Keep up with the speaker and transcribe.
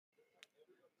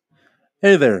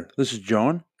Hey there, this is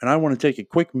John, and I want to take a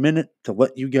quick minute to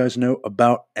let you guys know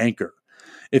about Anchor.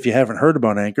 If you haven't heard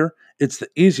about Anchor, it's the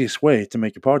easiest way to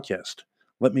make a podcast.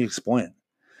 Let me explain.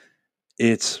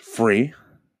 It's free.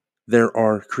 There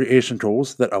are creation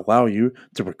tools that allow you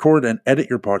to record and edit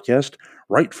your podcast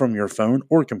right from your phone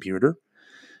or computer,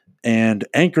 and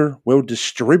Anchor will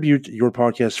distribute your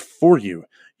podcast for you.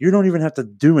 You don't even have to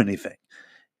do anything.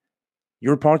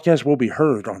 Your podcast will be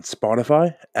heard on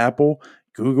Spotify, Apple,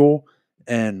 Google,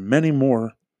 and many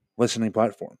more listening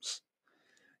platforms.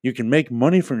 You can make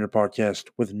money from your podcast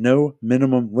with no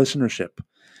minimum listenership.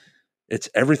 It's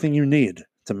everything you need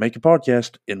to make a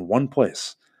podcast in one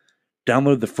place.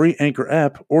 Download the free Anchor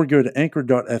app or go to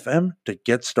anchor.fm to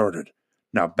get started.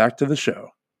 Now back to the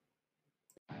show.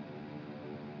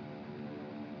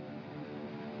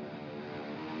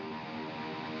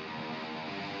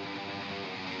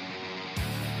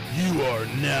 You are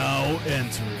now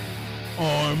entering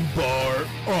Armbar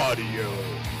Audio.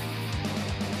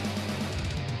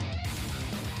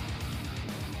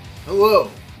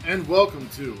 Hello, and welcome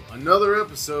to another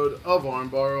episode of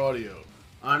Armbar Audio.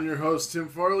 I'm your host, Tim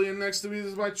Farley, and next to me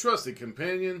is my trusted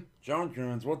companion, John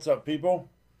Kearns, what's up, people?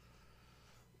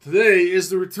 Today is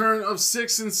the return of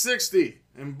 6 and 60,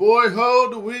 and boy ho,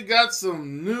 do we got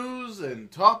some news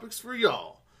and topics for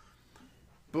y'all.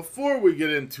 Before we get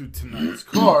into tonight's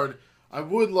card, I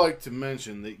would like to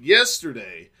mention that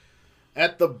yesterday,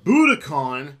 at the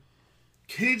Budokan,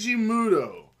 Keiji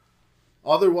Muto,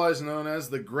 otherwise known as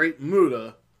the Great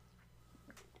Muta,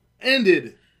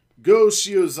 ended Go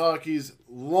Shiozaki's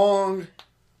long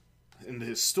and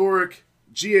historic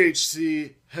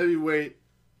GHC heavyweight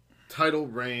title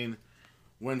reign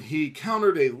when he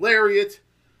countered a lariat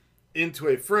into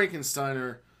a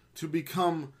Frankensteiner to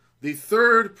become the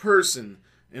third person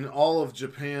in all of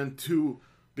Japan to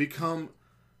become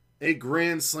a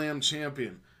Grand Slam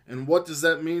champion. And what does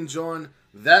that mean, John?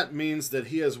 That means that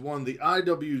he has won the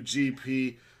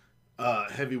IWGP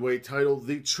heavyweight title,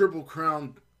 the Triple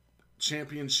Crown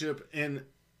championship in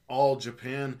all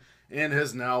Japan, and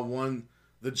has now won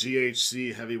the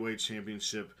GHC heavyweight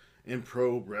championship in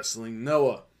Pro Wrestling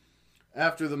Noah.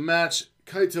 After the match,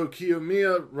 Kaito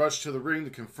Kiyomiya rushed to the ring to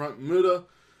confront Muta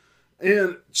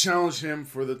and challenge him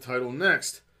for the title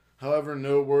next. However,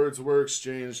 no words were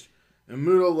exchanged, and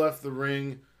Muta left the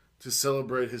ring to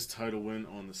celebrate his title win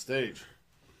on the stage.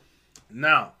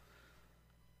 Now,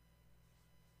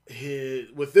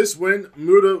 with this win,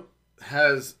 Muta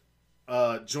has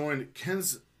joined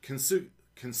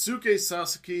Kensuke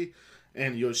Sasaki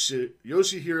and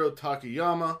Yoshihiro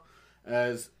Takayama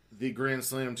as the Grand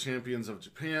Slam champions of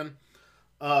Japan.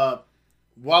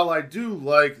 While I do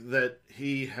like that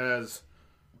he has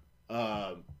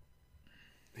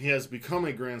become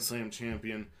a Grand Slam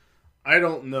champion, I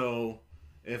don't know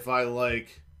if I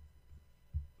like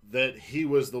that he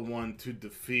was the one to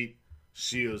defeat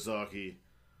Shiozaki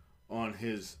on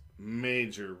his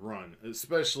major run,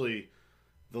 especially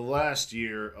the last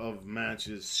year of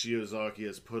matches Shiozaki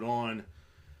has put on.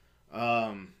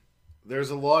 There's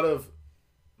a lot of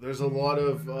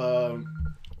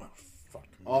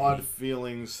odd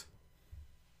feelings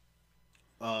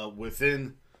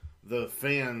within the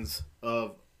fans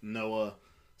of Noah,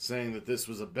 saying that this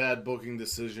was a bad booking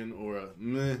decision or a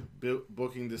meh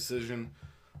booking decision.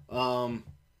 I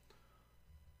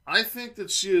think that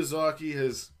Shiozaki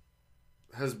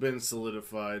has been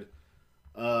solidified.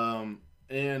 And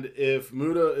if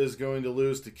Muta is going to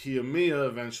lose to Kiyomiya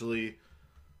eventually,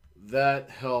 that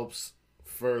helps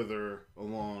further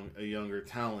along a younger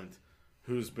talent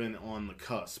who's been on the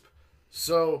cusp.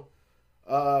 So,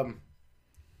 I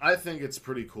think it's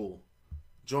pretty cool.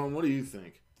 John, what do you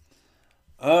think?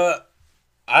 I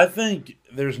think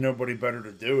there's nobody better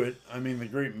to do it. I mean, the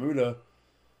Great Muta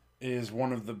is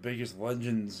one of the biggest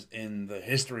legends in the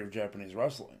history of Japanese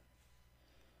wrestling.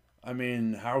 I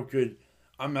mean,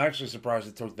 I'm actually surprised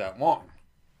it took that long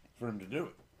for him to do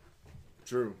it.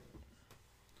 True.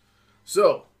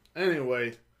 So,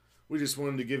 anyway, we just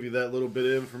wanted to give you that little bit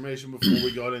of information before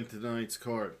we got into tonight's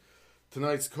card.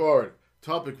 Tonight's card,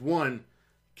 topic 1,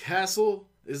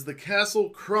 is the castle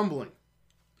crumbling?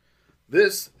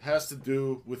 This has to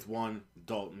do with one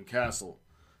Dalton Castle.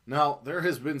 Now, there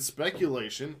has been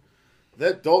speculation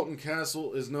that Dalton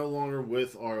Castle is no longer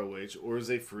with ROH or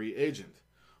is a free agent.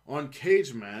 On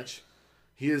Cage Match,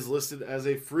 he is listed as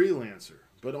a freelancer,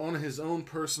 but on his own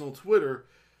personal Twitter,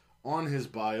 on his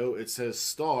bio, it says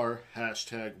star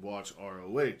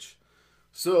 #WatchROH.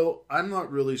 So, I'm not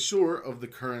really sure of the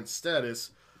current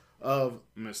status of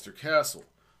Mr. Castle,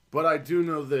 but I do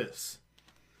know this.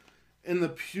 In the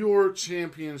Pure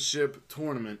Championship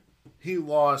tournament, he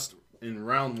lost in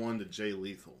round 1 to Jay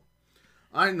Lethal.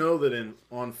 I know that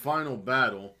on Final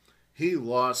Battle, he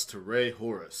lost to Ray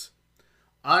Horace.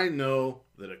 I know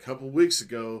that a couple weeks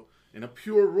ago, in a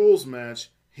Pure Rules match,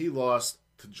 he lost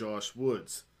to Josh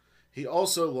Woods. He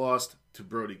also lost to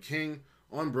Brody King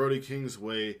on Brody King's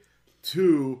way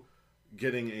to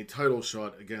getting a title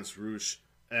shot against Rush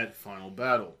at Final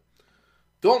Battle.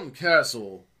 Dalton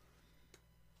Castle,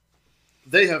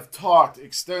 they have talked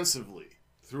extensively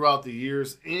throughout the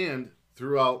years and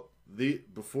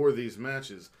before these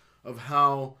matches of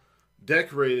how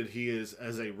decorated he is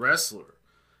as a wrestler.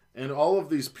 And all of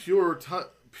these pure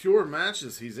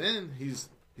matches he's in, he's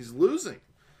losing.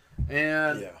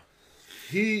 And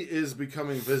he is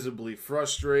becoming visibly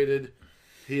frustrated.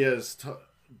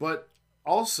 But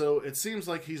also, it seems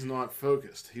like he's not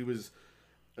focused. He was,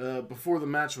 before the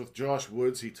match with Josh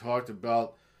Woods, he talked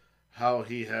about how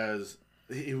he was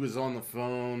on the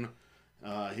phone.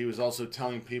 He was also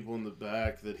telling people in the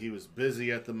back that he was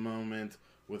busy at the moment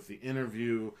with the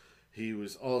interview. He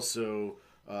was also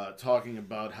talking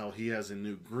about how he has a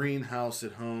new greenhouse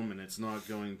at home and it's not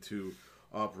going to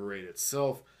operate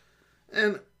itself.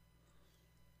 And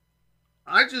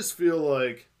I just feel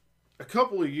like a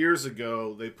couple of years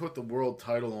ago, they put the world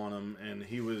title on him, and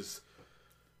his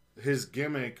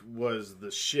gimmick was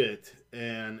the shit,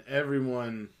 and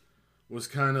everyone was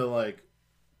kind of like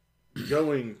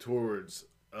going towards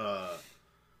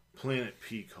Planet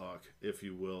Peacock, if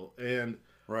you will. And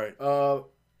Right.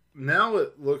 now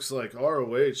it looks like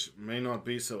ROH may not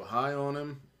be so high on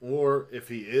him, or if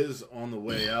he is on the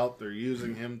way out, they're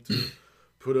using him to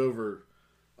put over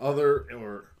other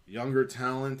or younger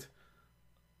talent.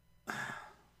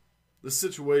 The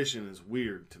situation is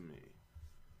weird to me.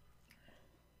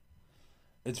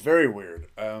 It's very weird.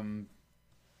 I'm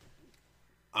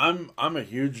a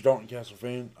huge Dalton Castle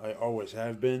fan. I always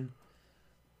have been.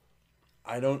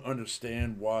 I don't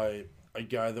understand why a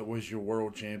guy that was your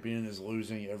world champion is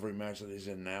losing every match that he's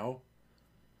in now,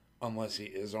 unless he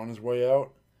is on his way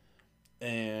out.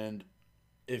 And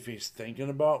if he's thinking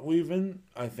about leaving,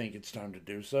 I think it's time to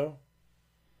do so.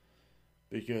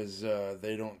 Because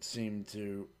they don't seem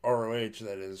to, ROH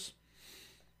that is,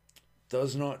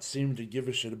 does not seem to give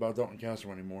a shit about Dalton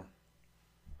Castle anymore.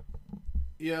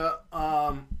 Yeah,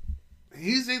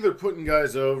 he's either putting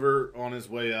guys over on his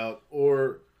way out,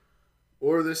 or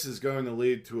this is going to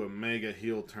lead to a mega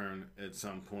heel turn at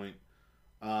some point.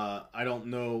 I don't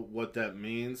know what that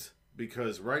means,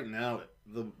 because right now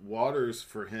the waters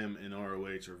for him in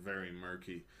ROH are very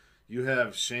murky. You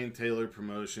have Shane Taylor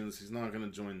Promotions. He's not going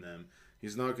to join them.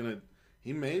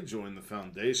 He may join the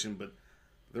Foundation, but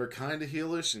they're kind of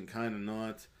heelish and kind of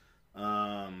not.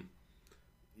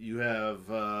 You have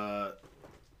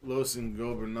Los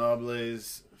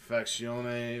Ingobernables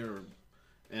Faccione,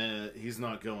 he's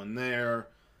not going there.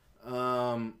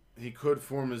 He could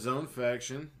form his own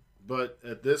faction, but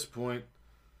at this point,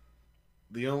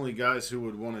 the only guys who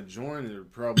would want to join are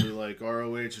probably like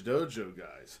ROH Dojo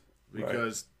guys,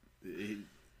 because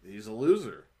he's a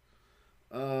loser.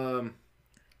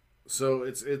 So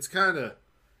it's very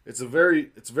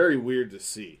weird to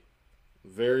see.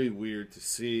 Very weird to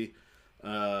see.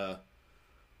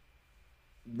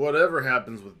 Whatever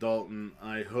happens with Dalton,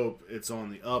 I hope it's on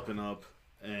the up and up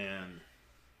and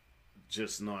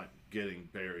just not getting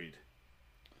buried.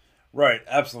 Right,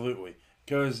 absolutely.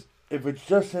 Because if it's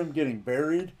just him getting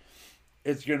buried,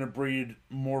 it's going to breed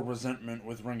more resentment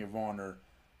with Ring of Honor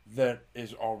that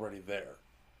is already there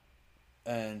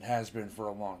and has been for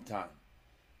a long time.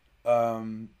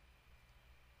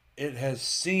 It has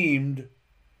seemed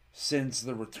since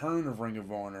the return of Ring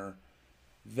of Honor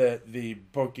that the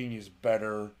booking is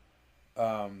better,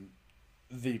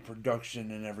 the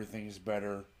production and everything is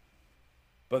better,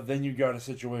 but then you got a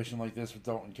situation like this with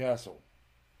Dalton Castle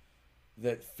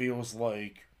that feels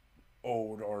like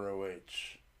old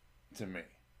ROH to me.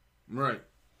 Right.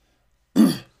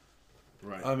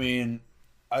 Right. I mean,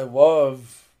 I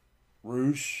love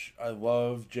Rush. I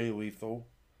love Jay Lethal.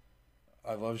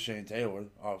 I love Shane Taylor,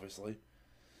 obviously.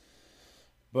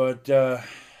 But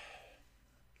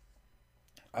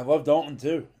I love Dalton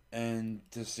too. And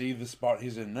to see the spot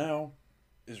he's in now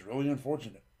is really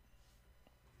unfortunate.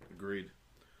 Agreed.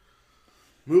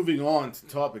 Moving on to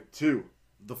topic 2.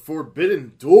 The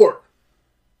Forbidden Door.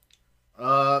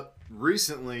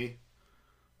 Recently,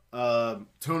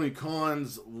 Tony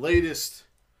Khan's latest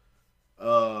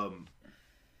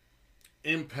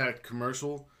Impact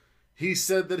commercial, he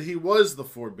said that he was the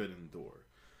Forbidden Door.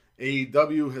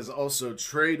 AEW has also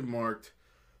trademarked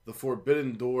the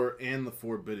Forbidden Door and the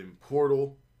Forbidden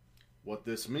Portal. What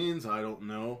this means, I don't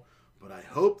know, but I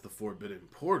hope the Forbidden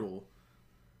Portal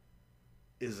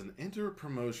is an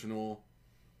interpromotional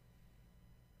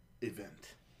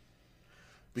event.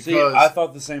 See, I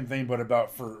thought the same thing, but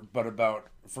about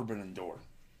Forbidden Door.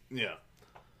 Yeah.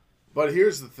 But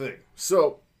here's the thing.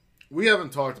 So, we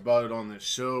haven't talked about it on this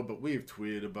show, but we've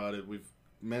tweeted about it. We've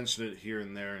mentioned it here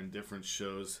and there in different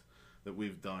shows that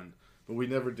we've done. But we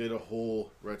never did a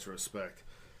whole retrospect.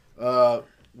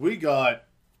 We got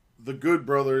the Good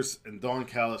Brothers and Don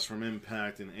Callis from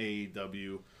Impact and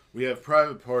AEW. We have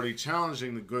Private Party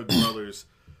challenging the Good Brothers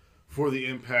for the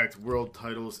Impact World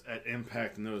titles at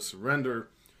Impact No Surrender.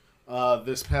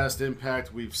 This past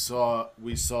Impact, we saw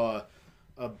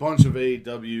a bunch of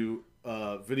AEW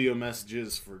video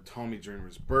messages for Tommy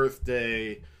Dreamer's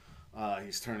birthday.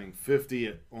 He's turning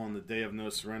 50 on the day of No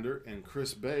Surrender, and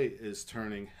Chris Bay is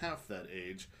turning half that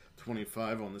age,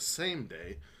 25, on the same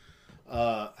day.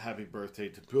 Happy birthday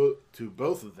to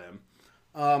both of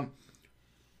them.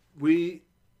 We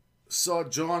saw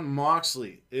Jon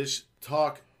Moxley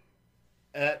talk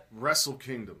at Wrestle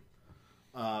Kingdom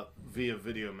via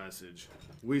video message.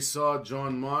 We saw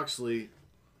Jon Moxley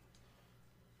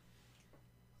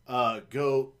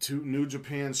go to New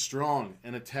Japan Strong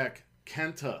and attack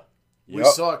Kenta. Yep. We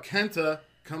saw Kenta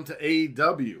come to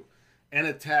AEW and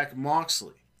attack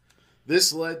Moxley.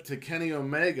 This led to Kenny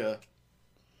Omega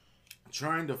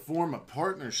trying to form a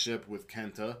partnership with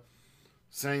Kenta,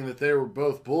 saying that they were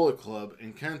both Bullet Club,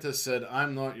 and Kenta said,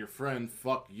 "I'm not your friend,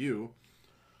 fuck you,"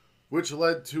 which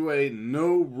led to a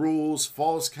no-rules,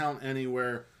 falls count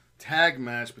anywhere tag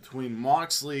match between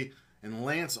Moxley and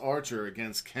Lance Archer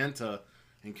against Kenta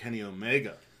and Kenny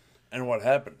Omega. And what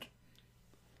happened?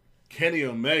 Kenny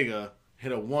Omega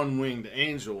hit a one-winged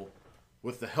angel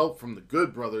with the help from the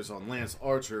Good Brothers on Lance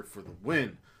Archer for the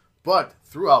win. But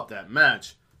throughout that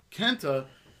match, Kenta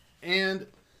and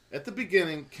at the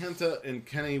beginning, Kenta and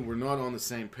Kenny were not on the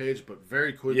same page, but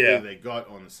very quickly they got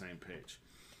on the same page.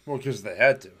 Well, because they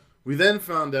had to. We then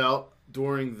found out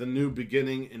during the New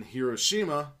Beginning in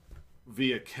Hiroshima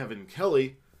via Kevin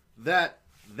Kelly that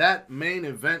main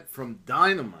event from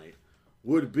Dynamite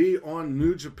would be on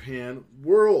New Japan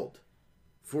World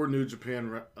for New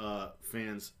Japan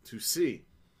fans to see.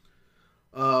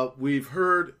 We've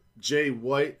heard Jay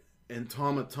White and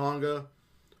Tama Tonga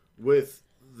with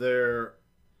their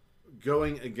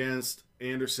going against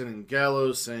Anderson and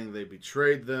Gallows, saying they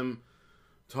betrayed them,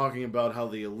 talking about how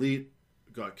the Elite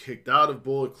got kicked out of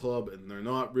Bullet Club and they're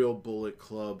not real Bullet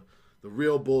Club. The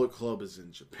real Bullet Club is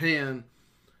in Japan,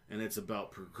 and it's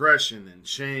about progression and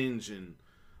change and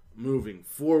moving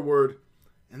forward.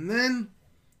 And then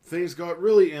things got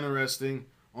really interesting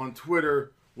on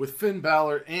Twitter with Finn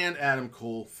Balor and Adam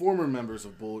Cole, former members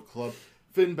of Bullet Club.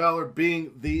 Finn Balor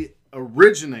being the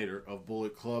originator of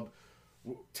Bullet Club,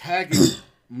 tagging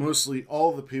mostly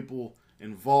all the people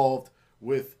involved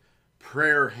with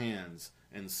prayer hands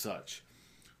and such.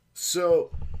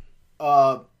 So,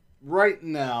 right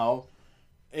now,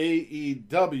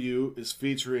 AEW is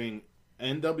featuring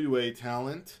NWA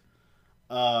talent,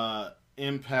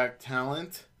 Impact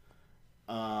talent.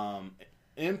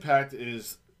 Impact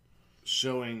is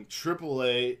showing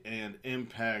AAA and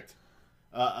Impact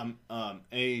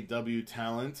AEW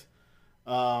talent.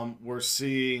 We're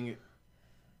seeing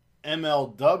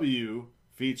MLW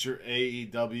feature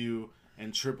AEW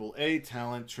and AAA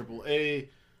talent.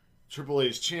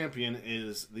 AAA's champion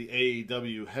is the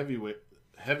AEW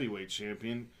heavyweight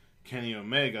champion, Kenny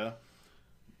Omega.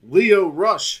 Leo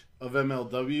Rush of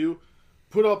MLW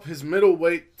put up his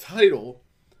middleweight title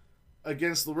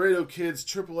against Laredo Kid's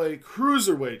AAA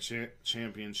Cruiserweight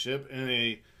Championship in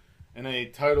a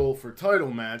title for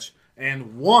title match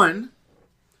and won,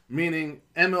 meaning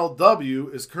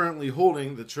MLW is currently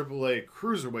holding the AAA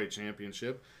Cruiserweight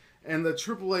Championship, and the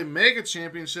AAA Mega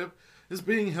Championship is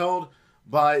being held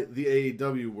by the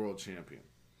AEW World Champion.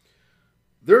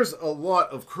 There's a lot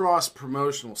of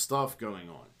cross-promotional stuff going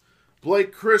on.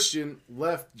 Blake Christian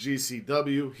left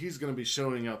GCW. He's going to be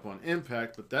showing up on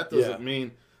Impact, but that doesn't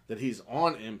mean that he's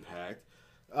on Impact.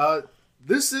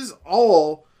 This is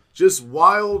all just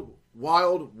wild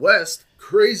west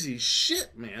crazy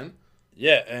shit, man.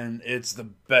 Yeah, and it's the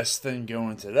best thing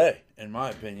going today, in my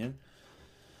opinion.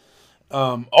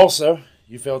 Also,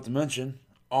 you failed to mention,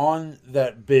 on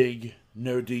that big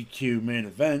no DQ main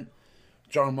event,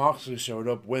 Jon Moxley showed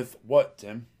up with what,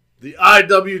 Tim? The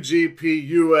IWGP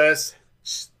US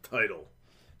title.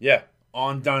 Yeah,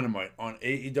 on Dynamite, on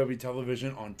AEW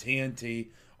television, on TNT,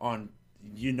 on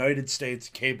United States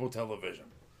cable television.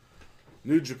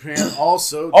 New Japan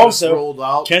also rolled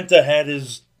out. Kenta had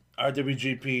his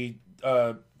IWGP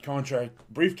contract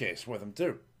briefcase with him,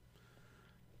 too.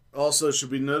 Also, should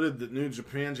be noted that New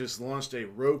Japan just launched a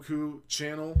Roku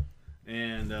channel,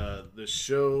 and the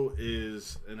show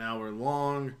is an hour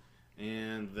long,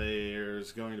 and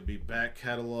there's going to be back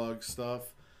catalog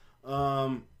stuff.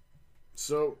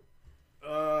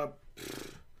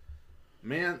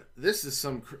 Man, this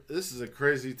is a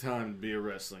crazy time to be a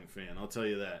wrestling fan. I'll tell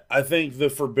you that. I think the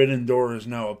Forbidden Door is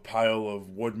now a pile of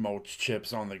wood mulch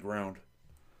chips on the ground.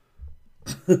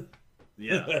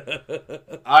 Yeah.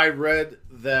 I read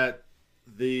that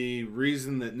the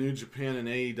reason that New Japan and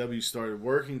AEW started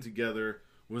working together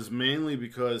was mainly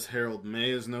because Harold May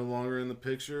is no longer in the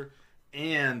picture,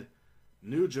 and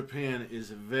New Japan is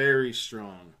very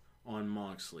strong on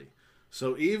Moxley.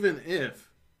 So even if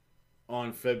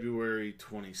on February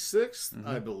 26th,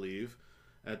 I believe,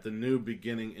 at the New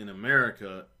Beginning in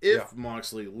America, if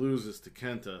Moxley loses to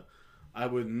Kenta, I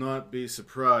would not be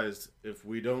surprised if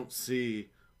we don't see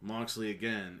Moxley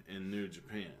again in New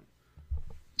Japan.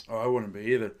 Oh, I wouldn't be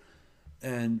either.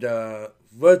 And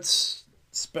let's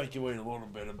speculate a little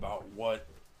bit about what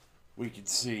we could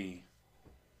see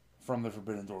from the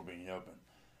Forbidden Door being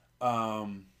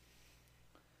open.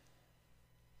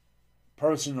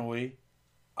 Personally,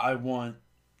 I want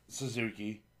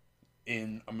Suzuki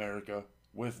in America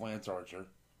with Lance Archer.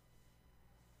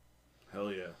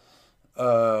 Hell yeah.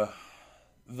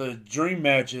 The dream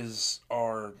matches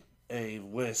are a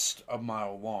list a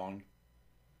mile long.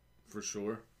 For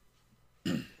sure.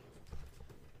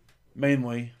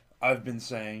 Mainly, I've been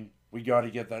saying we got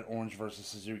to get that Orange versus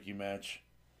Suzuki match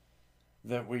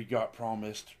that we got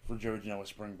promised for Joey Janela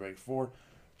Spring Break 4.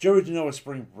 Joey Janela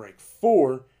Spring Break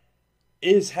 4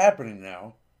 is happening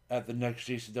now at the next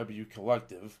GCW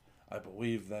Collective. I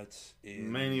believe that's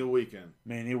in Mania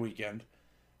weekend.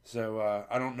 So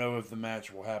I don't know if the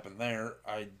match will happen there.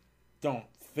 I don't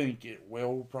think it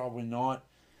will. Probably not.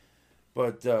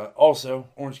 But also,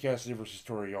 Orange Cassidy versus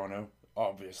Toru Yano,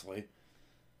 obviously.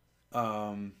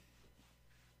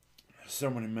 So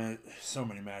many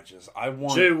matches. I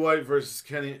want Jay White versus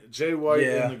Kenny. Jay White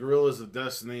and the Gorillas of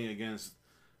Destiny against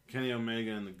Kenny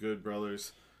Omega and the Good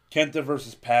Brothers. Kenta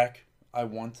versus Pac. I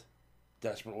want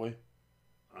desperately.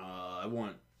 I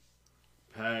want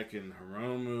Pac and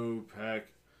Hiromu.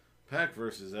 Pac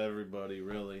versus everybody,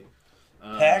 really.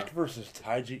 Pac versus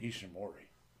Taiji Ishimori.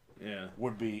 Yeah,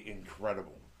 would be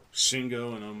incredible.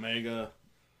 Shingo and Omega.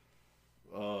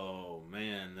 Oh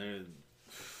man,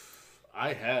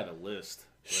 I had a list.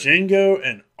 Shingo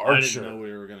and Archer. I didn't know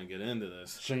we were going to get into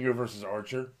this. Shingo versus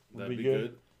Archer. That'd be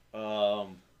good.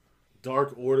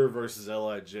 Dark Order versus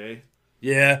LIJ.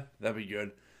 Yeah, that'd be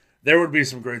good. There would be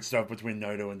some great stuff between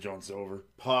Naito and John Silver.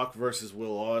 Pac versus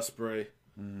Will Ospreay.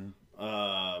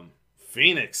 Mm-hmm.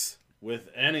 Phoenix with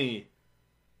anybody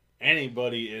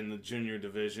in the junior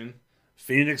division.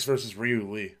 Phoenix versus Ryu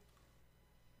Lee.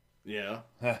 Yeah,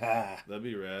 that'd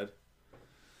be rad.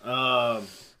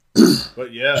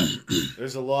 But yeah,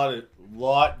 there's a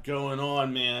lot going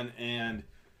on, man, and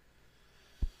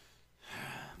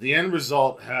the end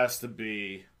result has to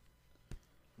be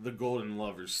the Golden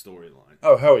Lovers storyline.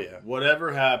 Oh hell yeah!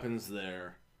 Whatever happens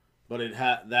there, but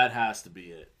that has to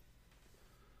be it.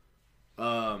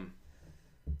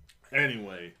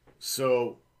 Anyway,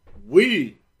 so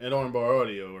we at Armbar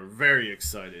Audio are very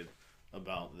excited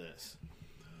about this.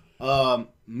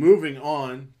 Moving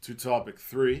on to topic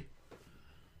 3.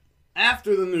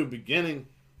 After the New Beginning,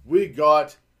 we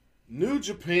got New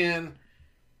Japan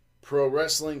Pro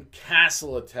Wrestling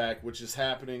Castle Attack, which is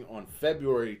happening on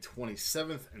February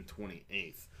 27th and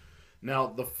 28th. Now,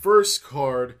 the first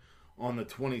card on the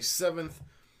 27th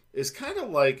is kind of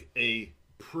like a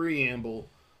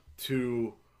preamble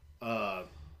to the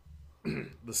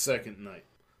second night.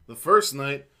 The first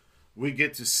night, we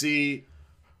get to see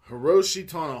Hiroshi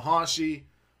Tanahashi,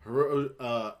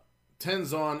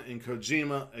 Tenzan, and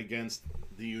Kojima against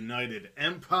the United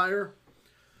Empire.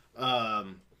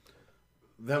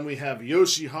 Then we have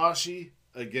Yoshihashi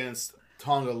against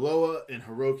Tonga Loa and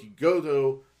Hiroki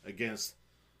Goto against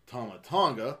Tama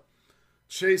Tonga.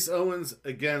 Chase Owens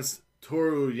against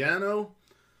Toru Yano.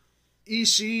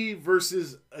 Ishii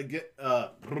versus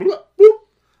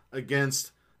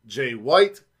against Jay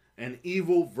White. And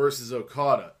Evil versus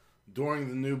Okada. During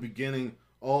the New Beginning,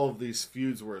 all of these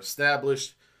feuds were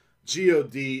established.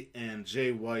 God and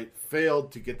Jay White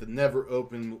failed to get the never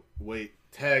open weight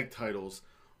tag titles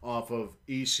off of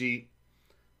Ishii,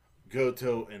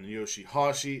 Goto, and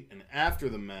Yoshihashi. And after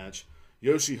the match,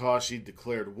 Yoshihashi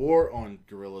declared war on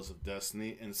Gorillas of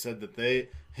Destiny and said that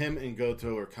him and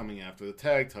Goto are coming after the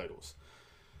tag titles.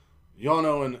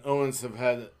 Yano and Owens have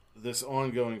had this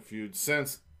ongoing feud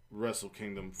since Wrestle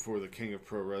Kingdom for the King of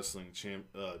Pro Wrestling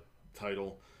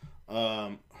title.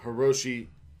 Hiroshi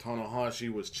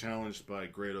Tanahashi was challenged by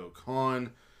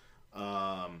Great-O-Khan.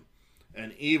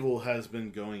 And Evil has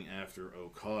been going after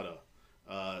Okada.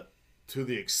 to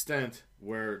the extent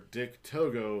where Dick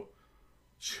Togo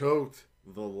choked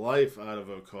the life out of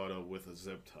Okada with a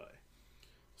zip tie.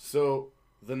 So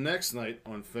the next night,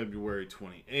 on February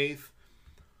 28th,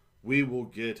 we will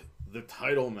get the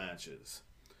title matches.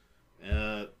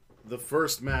 The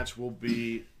first match will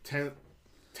be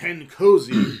Ten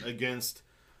Cozy against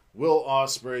Will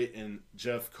Ospreay and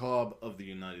Jeff Cobb of the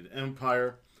United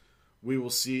Empire. We will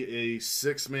see a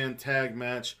 6-man tag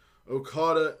match,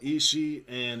 Okada, Ishii,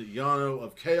 and Yano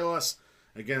of Chaos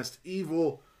against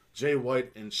Evil, Jay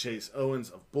White, and Chase Owens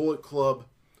of Bullet Club.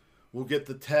 We'll get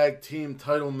the tag team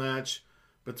title match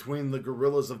between the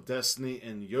Gorillas of Destiny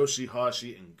and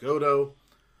Yoshihashi and Goto.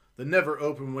 The Never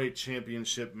Openweight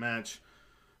Championship match,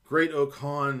 Great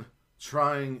Okan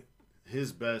trying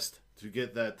his best to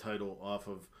get that title off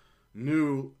of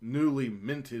newly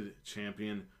minted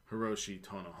champion Hiroshi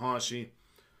Tanahashi.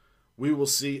 We will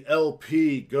see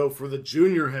LP go for the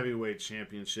Junior Heavyweight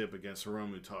Championship against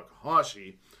Hiromu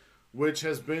Takahashi, which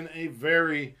has been a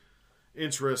very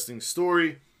interesting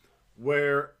story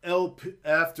where LP,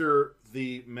 after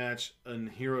the match in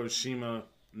Hiroshima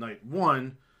Night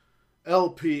 1,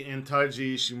 LP and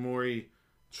Taiji Ishimori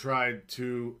tried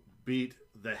to beat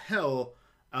the hell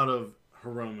out of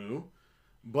Hiromu,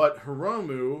 but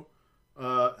Hiromu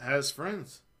has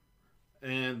friends,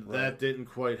 and that didn't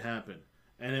quite happen.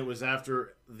 And it was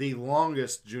after the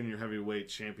longest Junior Heavyweight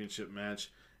Championship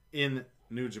match in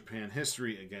New Japan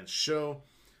history against Sho.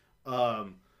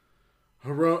 LP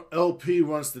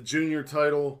wants the junior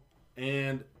title,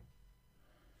 and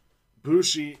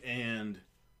Bushi and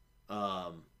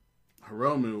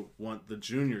Hiromu want the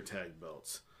junior tag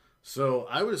belts. So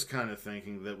I was kind of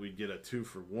thinking that we'd get a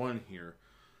 2-for-1 here,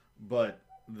 but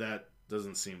that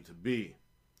doesn't seem to be.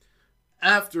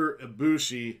 After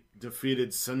Ibushi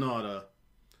defeated Sanada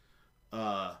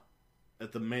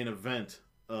at the main event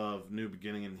of New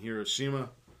Beginning in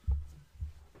Hiroshima,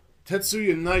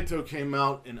 Tetsuya Naito came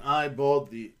out and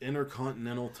eyeballed the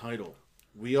Intercontinental title.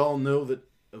 We all know that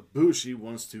Ibushi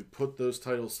wants to put those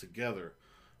titles together,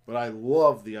 but I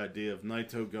love the idea of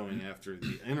Naito going after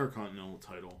the Intercontinental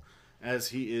title, as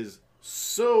he is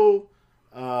so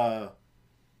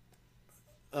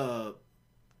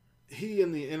he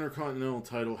and the Intercontinental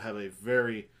title have a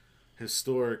very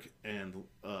historic and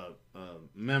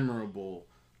memorable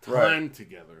time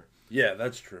together. Yeah,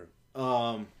 that's true.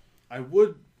 I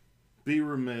would be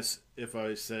remiss if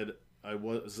I said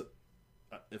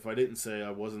if I didn't say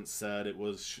I wasn't sad it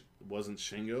wasn't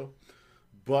Shingo.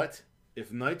 But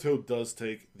if Naito does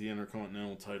take the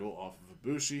Intercontinental title off of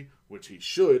Ibushi, which he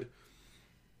should,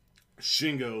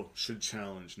 Shingo should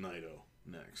challenge Naito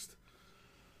next,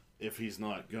 if he's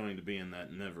not going to be in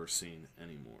that never scene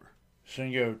anymore.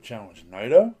 Shingo challenged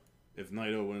Naito? If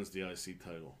Naito wins the IC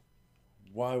title.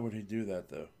 Why would he do that,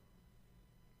 though?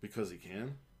 Because he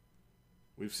can.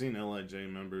 We've seen LIJ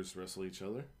members wrestle each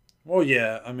other. Well,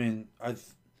 yeah, I mean,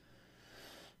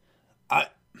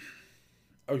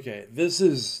 okay, this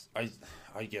is, I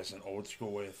guess, an old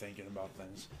school way of thinking about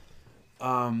things.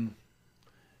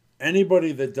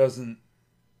 Anybody that doesn't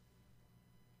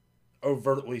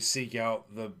overtly seek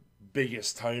out the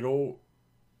biggest title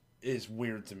is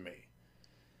weird to me.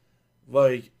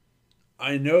 Like,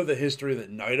 I know the history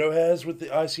that Naito has with the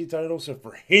IC title, so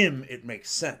for him, it makes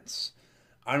sense.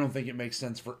 I don't think it makes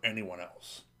sense for anyone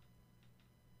else.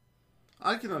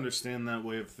 I can understand that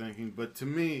way of thinking, but to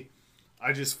me,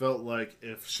 I just felt like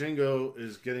if Shingo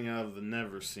is getting out of the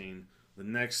never scene, the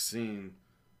next scene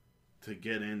to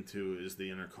get into is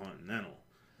the Intercontinental.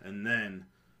 And then,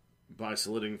 by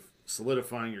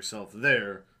solidifying yourself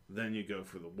there, then you go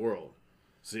for the world.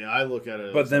 See, I look at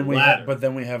it but as then a we ladder. but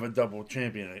then we have a double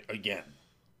champion again.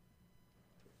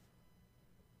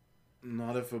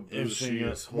 Not if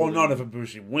Ibushi is holding... Well, not if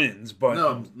Ibushi wins, but...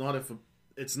 No, not if...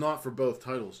 It's not for both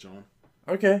titles, John.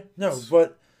 Okay, no,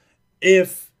 but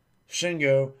if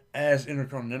Shingo, as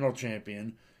Intercontinental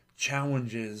Champion,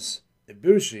 challenges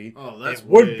Ibushi, Oh, that's it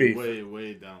would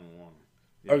way down the line.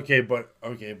 Yeah. Okay,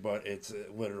 but it's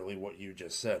literally what you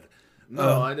just said.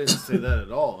 No, I didn't say that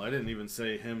at all. I didn't even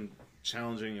say him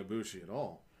challenging Ibushi at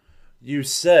all. You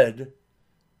said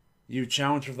you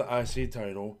challenge for the IC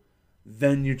title,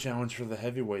 then you challenge for the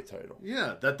heavyweight title.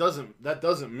 Yeah, that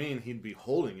doesn't mean he'd be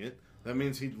holding it. That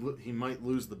means he might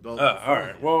lose the belt. All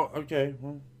right. Well, okay.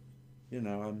 Well, you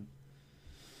know,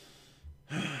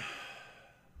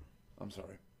 I'm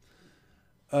sorry.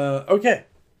 Okay.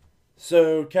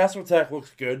 So Castle Attack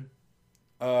looks good.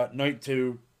 Night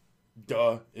 2,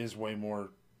 is way more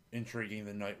intriguing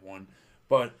than Night 1,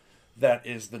 but that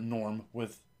is the norm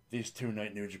with these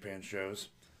 2-night New Japan shows.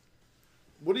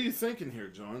 What are you thinking here,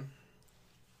 John?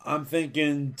 I'm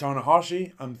thinking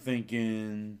Tanahashi. I'm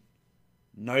thinking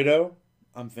Naito.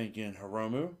 I'm thinking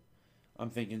Hiromu. I'm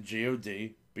thinking God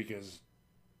because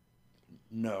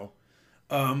no.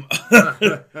 We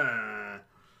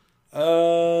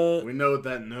know what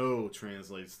that no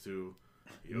translates to.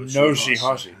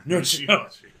 Yoshihashi.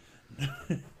 Yoshihashi.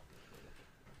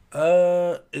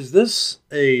 Is this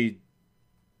a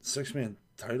 6-man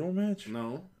title match?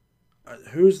 No.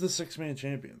 Who's the 6-man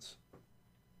champions?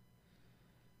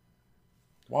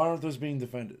 Why aren't those being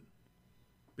defended?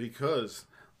 Because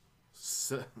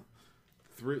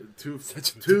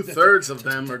two-thirds of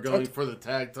them are going for the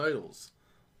tag titles.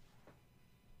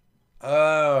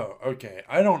 Oh, okay.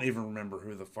 I don't even remember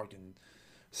who the fucking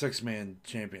 6-man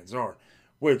champions are,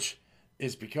 which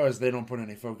is because they don't put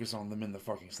any focus on them in the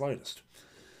fucking slightest.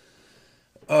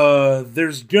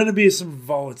 There's gonna be some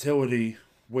volatility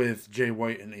with Jay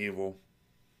White and Evil,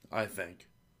 I think.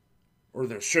 Or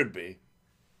there should be.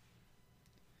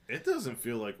 It doesn't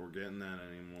feel like we're getting that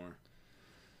anymore.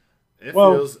 It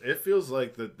feels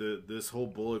like this whole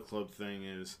Bullet Club thing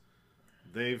is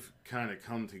they've kind of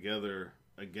come together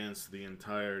against the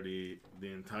entire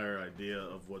idea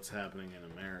of what's happening in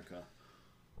America.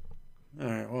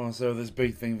 Alright, well, so this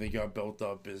big thing that got built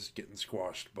up is getting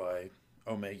squashed by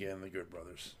Omega and the Good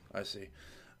Brothers. I see.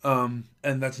 And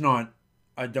that's not...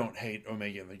 I don't hate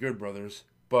Omega and the Good Brothers,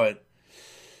 but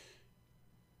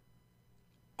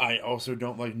I also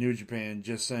don't like New Japan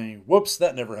just saying, whoops,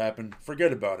 that never happened.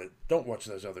 Forget about it. Don't watch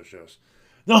those other shows.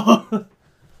 No.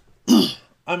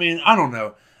 I mean, I don't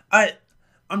know.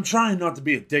 I'm trying not to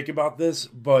be a dick about this,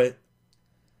 but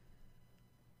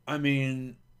I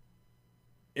mean,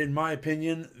 in my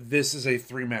opinion, this is a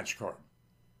 3-match card.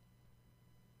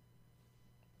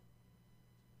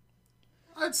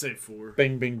 I'd say 4.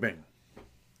 Bing, bing, bing.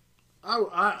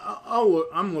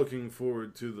 I'm looking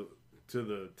forward to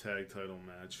the tag title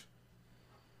match,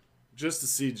 just to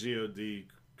see God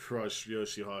crush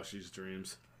Yoshihashi's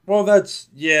dreams. Well, that's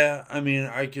I mean,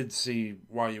 I could see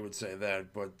why you would say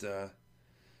that, but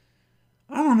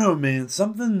I don't know, man.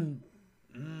 Something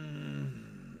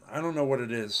I don't know what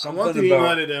it is. Something I want the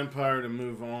United Empire to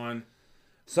move on.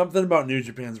 Something about New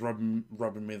Japan's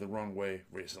rubbing me the wrong way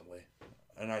recently,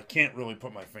 and I can't really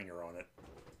put my finger on it.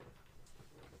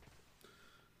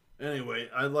 Anyway,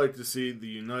 I'd like to see the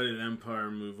United Empire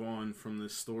move on from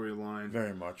this storyline.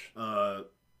 Very much. I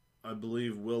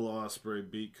believe Will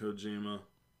Ospreay beat Kojima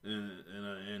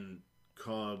and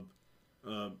Cobb.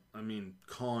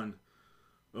 Khan.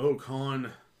 Oh,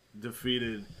 Khan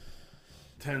defeated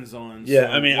Tenzon. Yeah, so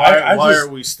I mean, why are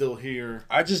we still here?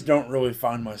 I just don't really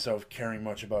find myself caring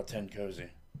much about Tenkozy.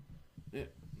 Yeah,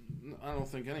 I don't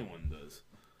think anyone does.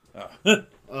 Oh.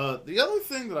 The other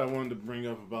thing that I wanted to bring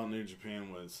up about New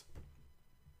Japan was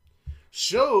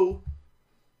Sho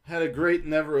had a great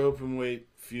never open weight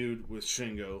feud with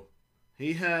Shingo.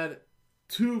 He had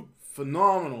 2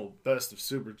 phenomenal Best of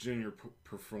Super Junior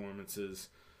performances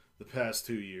the past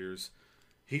 2 years.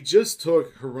 He just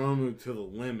took Hiromu to the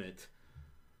limit.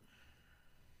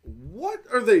 What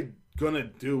are they going to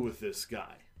do with this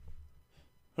guy?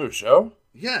 Who, Sho?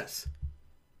 Yes.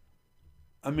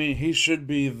 I mean, he should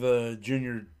be the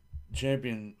junior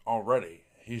champion already.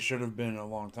 He should have been a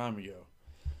long time ago.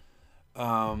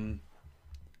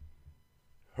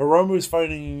 Hiromu's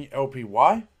fighting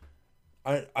LPY?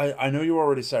 I know you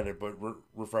already said it, but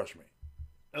refresh me.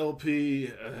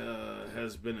 LP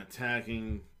has been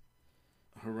attacking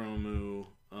Hiromu,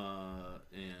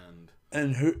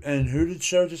 and who did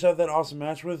Sho just have that awesome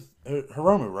match with?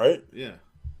 Hiromu, right? Yeah,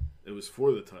 it was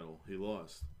for the title. He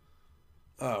lost.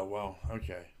 Oh well,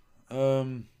 okay.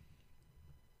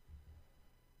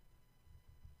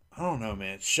 I don't know,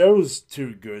 man. Sho's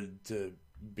too good to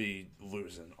be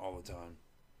losing all the time.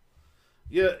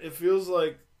 Yeah, it feels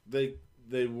like they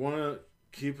want to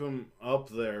keep him up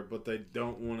there, but they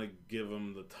don't want to give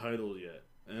him the title yet.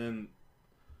 And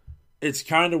it's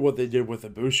kind of what they did with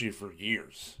Ibushi for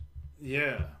years.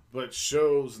 Yeah, but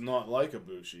Sho's not like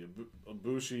Ibushi.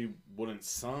 Ibushi wouldn't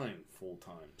sign full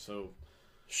time, so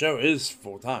Sho is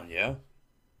full time, yeah.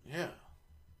 Yeah,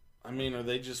 I mean, are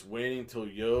they just waiting till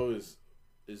Yo is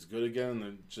good again, and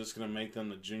they're just gonna make them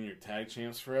the junior tag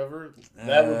champs forever?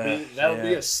 That would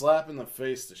be a slap in the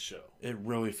face to Sho. It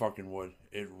really fucking would.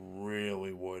 It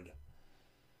really would.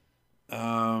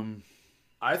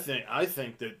 I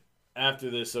think that after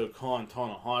this Okan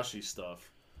Tanahashi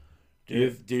stuff,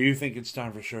 do you think it's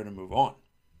time for Sho to move on?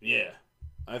 Yeah,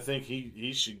 I think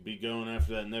he should be going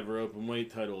after that never open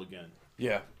weight title again.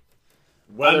 Yeah,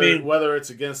 whether it's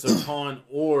against Okan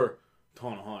or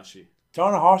Tanahashi.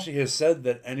 Tanahashi has said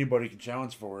that anybody can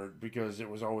challenge for it because it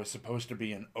was always supposed to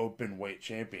be an open weight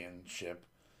championship.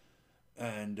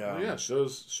 And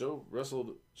Show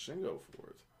wrestled Shingo for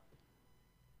it.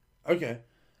 Okay.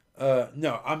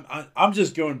 No, I'm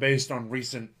just going based on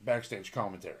recent backstage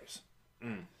commentaries.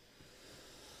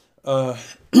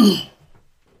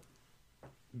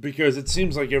 Because it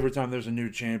seems like every time there's a new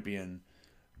champion,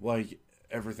 like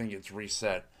everything gets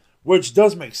reset, which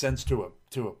does make sense to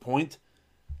a point.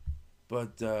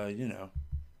 But I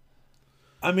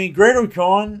mean,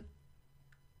 Great-O-Khan.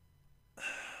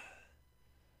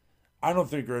 I don't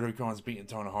think Great-O-Khan's beaten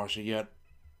Tanahashi yet.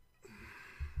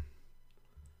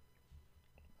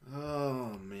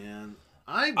 Oh man,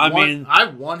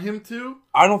 I want him to.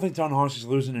 I don't think Tanahashi's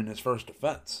losing in his first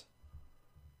defense.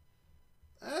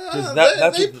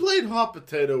 They played hot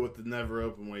potato with the never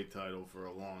openweight title for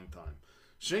a long time.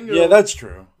 Shingo, yeah, that's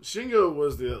true. Shingo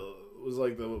was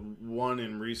like the one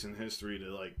in recent history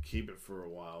to like keep it for a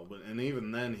while, and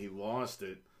even then he lost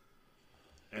it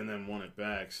and then won it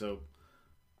back. So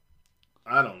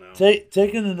I don't know.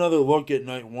 Taking another look at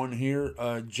night one here,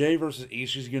 Jay versus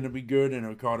Ishii is going to be good, and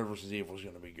Okada versus Evil is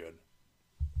going to be good.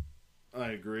 I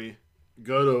agree.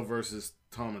 Goto versus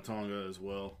Tama Tonga as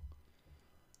well.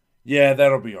 Yeah,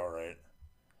 that'll be all right.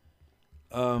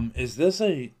 Is this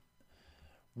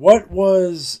what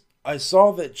was... I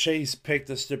saw that Chase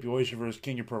picked a stipulation for his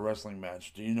King of Pro Wrestling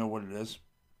match. Do you know what it is?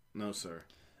 No, sir.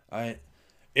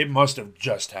 It must have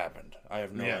just happened. I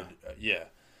have no idea.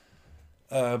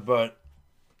 Yeah. But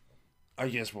I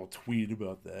guess we'll tweet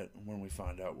about that when we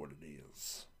find out what it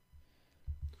is.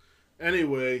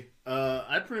 Anyway,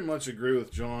 I pretty much agree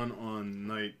with John on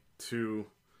night 2.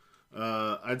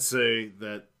 I'd say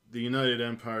that the United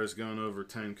Empire is going over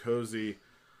Tenkozy.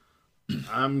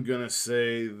 I'm going to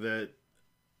say that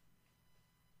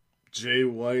Jay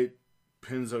White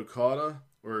pins Okada,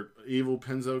 or Evil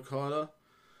pins Okada,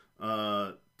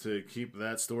 to keep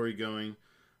that story going.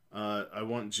 I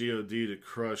want God to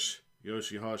crush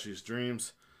Yoshihashi's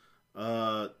dreams.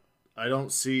 I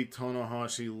don't see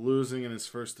Tanahashi losing in his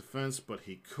first defense, but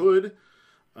he could.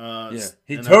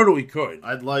 He totally could.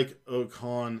 I'd like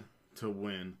O-Khan to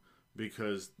win,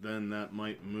 because then that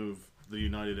might move the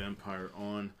United Empire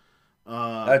on.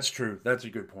 That's true. That's a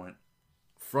good point.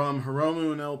 From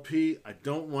Hiromu and LP, I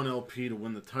don't want LP to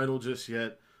win the title just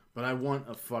yet, but I want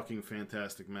a fucking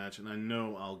fantastic match, and I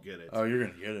know I'll get it. Oh, you're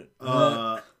going to get it.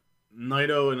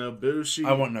 Naito and Ibushi.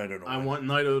 I want Naito to win. I want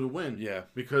Naito to win. Yeah.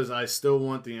 Because I still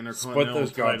want the Intercontinental Split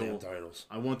those goddamn titles.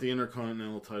 I want the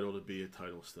Intercontinental title to be a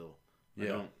title still.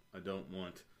 Yeah. I don't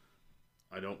want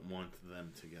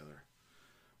them together.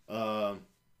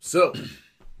 So,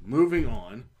 moving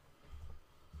on.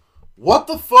 What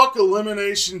the fuck,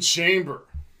 Elimination Chamber?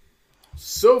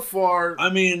 So far, I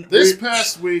mean, this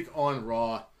past week on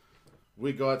Raw,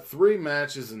 we got 3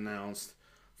 matches announced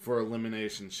for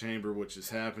Elimination Chamber, which is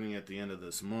happening at the end of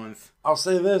this month. I'll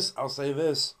say this.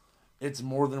 It's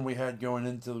more than we had going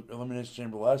into Elimination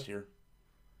Chamber last year.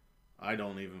 I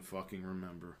don't even fucking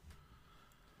remember.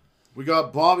 We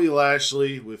got Bobby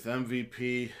Lashley with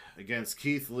MVP against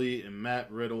Keith Lee and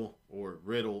Matt Riddle, or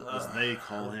Riddle as they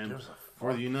call him,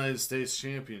 for the United States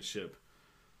Championship.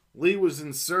 Lee was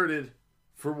inserted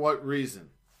for what reason?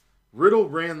 Riddle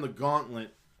ran the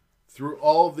gauntlet through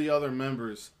all of the other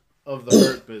members of the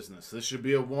Hurt Business. This should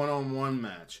be a one-on-one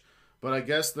match. But I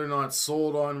guess they're not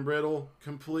sold on Riddle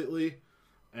completely.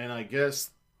 And I guess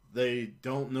they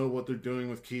don't know what they're doing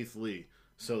with Keith Lee.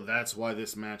 So that's why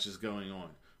this match is going on.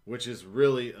 Which is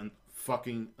really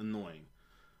fucking annoying.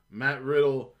 Matt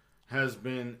Riddle has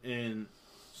been in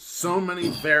so many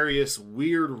various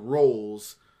weird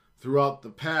roles throughout the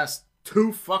past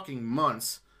 2 fucking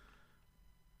months.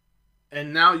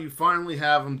 And now you finally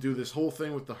have him do this whole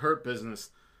thing with the Hurt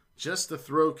Business just to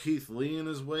throw Keith Lee in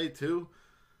his way too?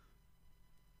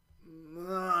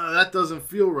 That doesn't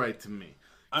feel right to me.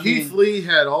 Keith Lee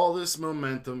had all this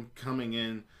momentum coming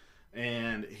in,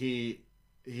 and he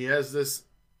has this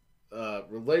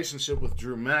relationship with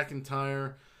Drew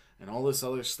McIntyre and all this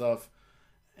other stuff,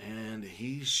 and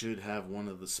he should have one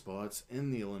of the spots in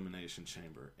the Elimination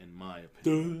Chamber, in my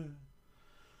opinion.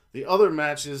 The other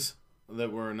matches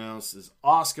that were announced is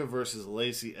Asuka versus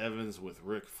Lacey Evans with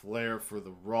Ric Flair for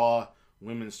the Raw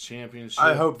Women's Championship.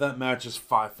 I hope that match is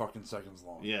 5 fucking seconds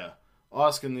long. Yeah.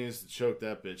 Asuka needs to choke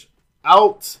that bitch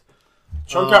out.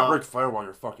 Choke out Ric Flair while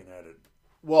you're fucking at it.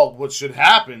 Well, what should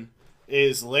happen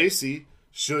is Lacey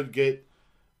should get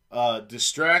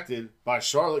distracted by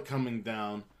Charlotte coming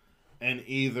down and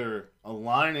either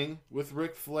aligning with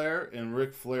Ric Flair and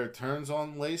Ric Flair turns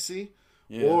on Lacey,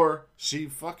 or she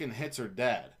fucking hits her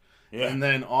dad. Yeah. And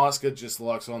then Asuka just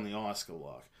locks on the Asuka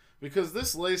lock. Because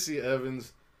this Lacey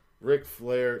Evans, Ric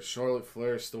Flair, Charlotte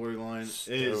Flair storyline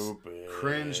is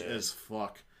cringe as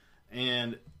fuck.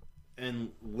 and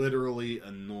literally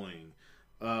annoying.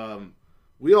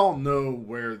 We all know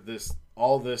where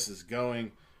all this is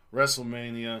going.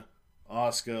 WrestleMania,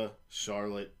 Asuka,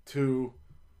 Charlotte 2,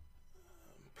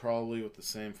 probably with the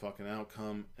same fucking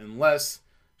outcome, unless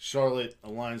Charlotte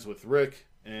aligns with Rick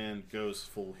and goes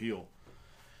full heel.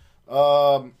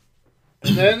 And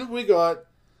then we got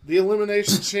the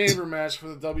Elimination Chamber match for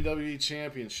the WWE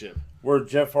Championship. Where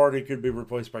Jeff Hardy could be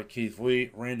replaced by Keith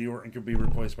Lee, Randy Orton could be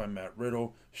replaced by Matt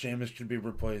Riddle, Sheamus could be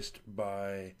replaced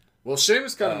by... Well,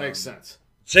 Sheamus kind of makes sense.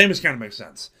 Sheamus kind of makes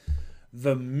sense.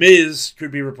 The Miz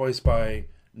could be replaced by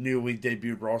newly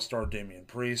debuted Raw star Damian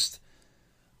Priest.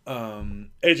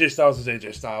 AJ Styles is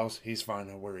AJ Styles. He's fine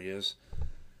where he is.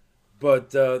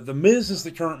 But The Miz is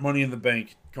the current Money in the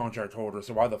Bank contract holder,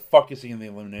 so why the fuck is he in the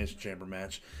Elimination Chamber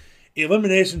match?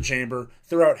 Elimination Chamber,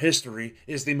 throughout history,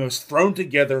 is the most thrown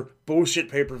together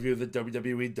bullshit pay-per-view that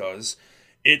WWE does.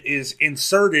 It is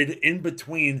inserted in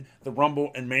between the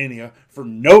Rumble and Mania for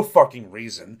no fucking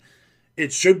reason.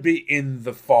 It should be in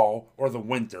the fall or the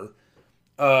winter.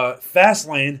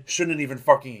 Fastlane shouldn't even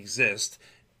fucking exist.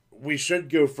 We should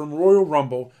go from Royal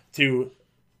Rumble to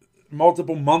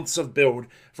multiple months of build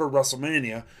for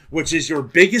WrestleMania, which is your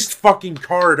biggest fucking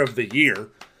card of the year.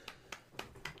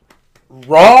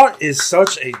 Raw is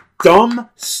such a dumb,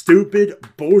 stupid,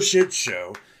 bullshit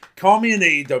show. Call me an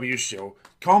AEW show.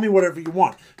 Call me whatever you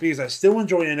want. Because I still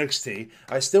enjoy NXT.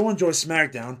 I still enjoy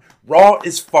SmackDown. Raw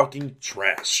is fucking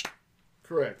trash.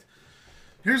 Correct.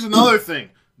 Here's another thing.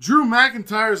 Drew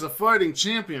McIntyre is a fighting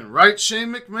champion, right,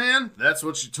 Shane McMahon? That's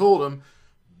what you told him.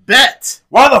 Bet.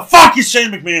 Why the fuck is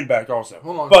Shane McMahon back also?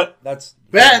 Hold on. But that's...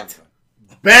 Bet.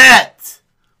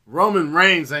 Roman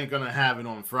Reigns ain't going to have it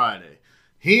on Friday.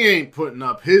 He ain't putting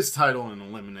up his title in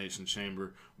Elimination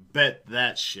Chamber. Bet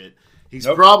that shit. He's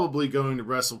probably going to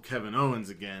wrestle Kevin Owens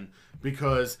again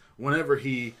because whenever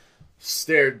he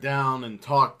stared down and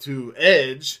talked to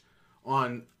Edge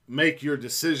on make your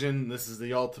decision, this is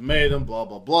the ultimatum, blah,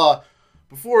 blah, blah,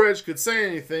 before Edge could say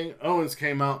anything, Owens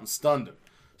came out and stunned him.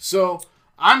 So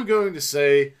I'm going to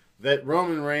say that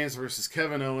Roman Reigns versus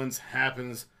Kevin Owens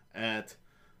happens at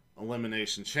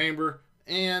Elimination Chamber,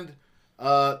 and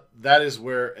that is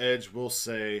where Edge will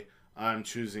say, I'm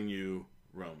choosing you,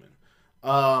 Roman.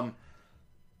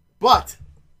 But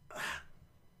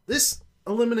this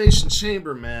Elimination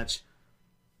Chamber match,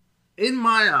 in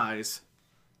my eyes,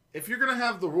 if you're going to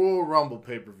have the Royal Rumble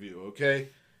pay-per-view, okay,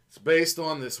 it's based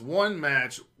on this one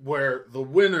match where the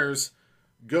winners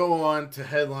go on to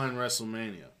headline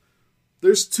WrestleMania.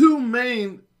 There's two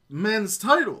main men's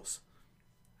titles.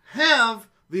 Have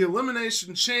the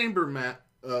Elimination Chamber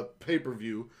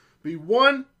pay-per-view be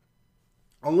one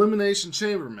Elimination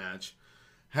Chamber match.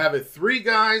 Have it 3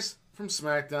 guys from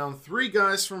SmackDown, 3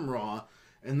 guys from Raw,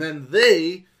 and then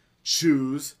they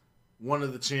choose one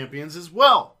of the champions as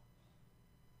well.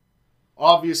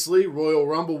 Obviously, Royal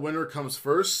Rumble winner comes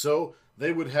first, so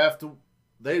they'd have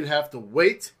to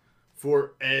wait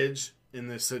for Edge in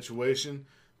this situation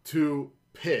to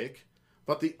pick.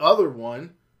 But the other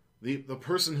one, the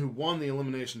person who won the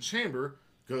Elimination Chamber,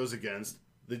 goes against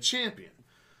the champion.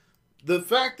 The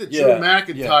fact that Drew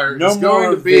McIntyre is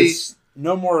going to be...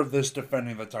 No more of this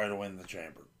defending the title in the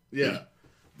chamber. Yeah.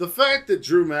 The fact that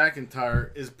Drew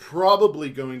McIntyre is probably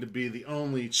going to be the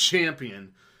only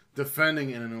champion defending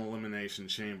in an Elimination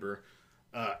Chamber,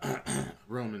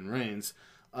 Roman Reigns,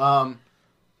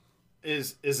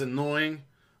 is annoying.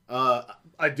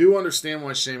 I do understand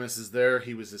why Sheamus is there.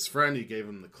 He was his friend. He gave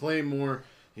him the Claymore.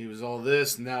 He was all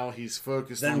this. Now he's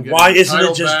focused on getting why the isn't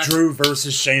title it just back. Drew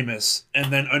versus Sheamus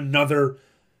and then another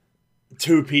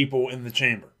 2 people in the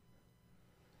chamber?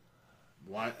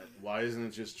 Why isn't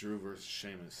it just Drew versus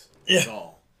Sheamus? Yeah.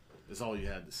 That's all you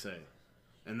had to say.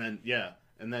 And then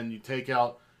you take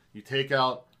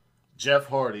out Jeff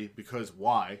Hardy because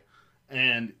why?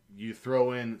 And you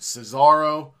throw in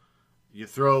Cesaro, you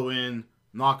throw in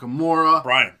Nakamura,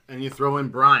 Bryan, and you throw in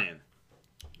Bryan.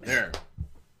 There.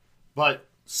 But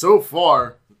so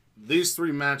far, these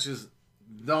 3 matches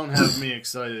don't have me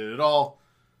excited at all,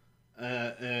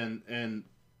 and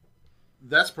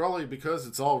that's probably because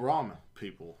it's all Raw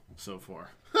people so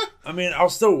far. I mean, I'll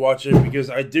still watch it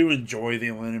because I do enjoy the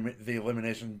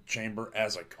Elimination Chamber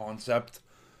as a concept.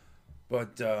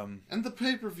 But and the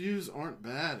pay-per-views aren't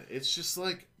bad. It's just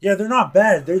like... Yeah, they're not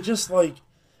bad. They're just like...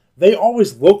 They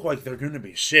always look like they're going to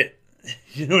be shit.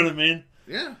 You know what I mean?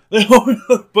 Yeah. They always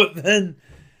look, but then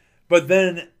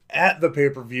at the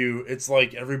pay-per-view, it's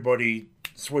like everybody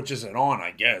switches it on, I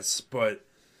guess. But...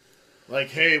 Like,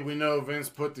 hey, we know Vince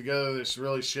put together this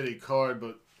really shitty card,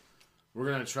 but we're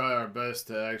going to try our best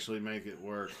to actually make it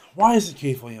work. Why isn't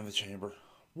Keith Lee in the chamber?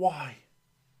 Why?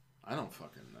 I don't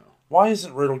fucking know. Why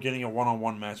isn't Riddle getting a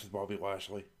one-on-one match with Bobby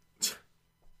Lashley?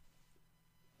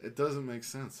 It doesn't make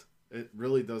sense. It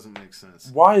really doesn't make sense.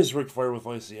 Why is Ric Flair with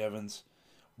Lacey Evans?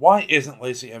 Why isn't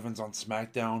Lacey Evans on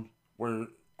SmackDown, where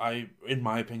in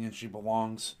my opinion, she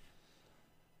belongs?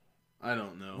 I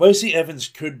don't know. Lacey Evans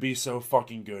could be so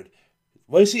fucking good.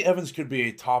 Lacey Evans could be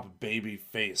a top baby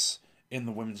face in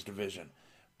the women's division.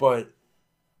 But,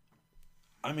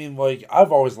 I mean, like,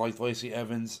 I've always liked Lacey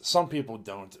Evans. Some people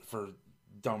don't for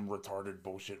dumb, retarded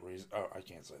bullshit reasons. Oh, I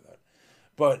can't say that.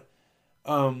 But,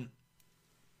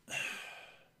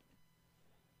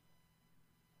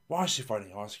 why is she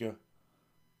fighting Asuka?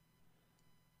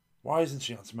 Why isn't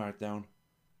she on SmackDown?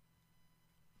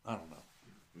 I don't know.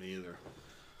 Me either.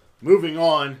 Moving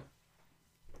on.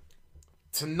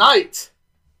 Tonight,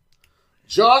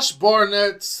 Josh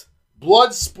Barnett's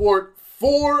Bloodsport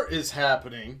 4 is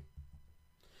happening.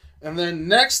 And then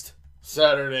next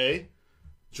Saturday,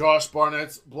 Josh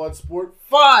Barnett's Bloodsport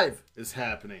 5 is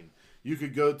happening. You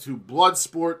could go to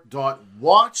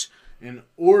bloodsport.watch and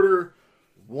order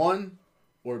one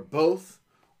or both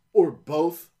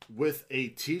with a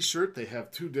t-shirt. They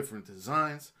have 2 different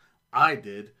designs. I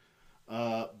did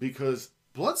because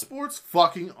Bloodsport's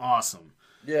fucking awesome.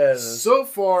 Yeah. So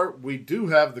far, we do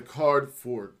have the card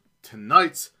for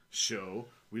tonight's show.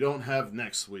 We don't have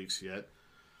next week's yet.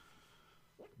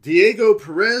 Diego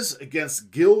Perez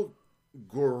against Gil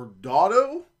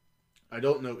Gordado. I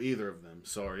don't know either of them,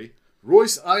 sorry.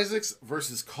 Royce Isaacs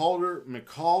versus Calder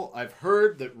McCall. I've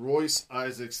heard that Royce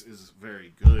Isaacs is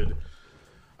very good.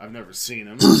 I've never seen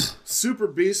him. Super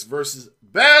Beast versus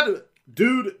Bad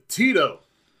Dude Tito.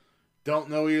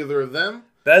 Don't know either of them.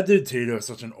 Bad Dude Tito is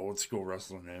such an old school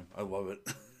wrestler name. I love it.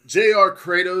 JR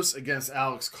Kratos against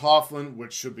Alex Coughlin,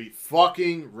 which should be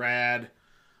fucking rad.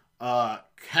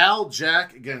 Cal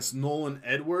Jack against Nolan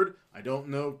Edward. I don't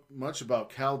know much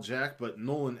about Cal Jack, but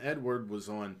Nolan Edward was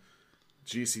on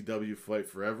GCW Fight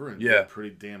Forever and did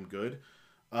pretty damn good.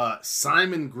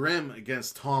 Simon Grimm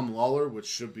against Tom Lawler, which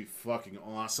should be fucking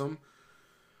awesome.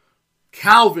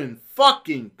 Calvin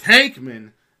fucking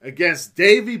Tankman against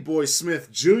Davey Boy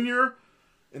Smith Jr.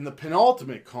 in the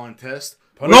penultimate contest.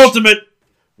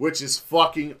 Which is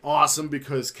fucking awesome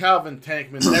because Calvin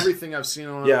Tankman, everything I've seen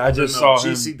on I just saw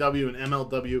him. GCW and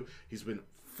MLW, he's been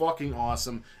fucking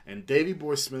awesome. And Davey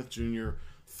Boy Smith Jr.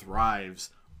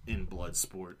 thrives in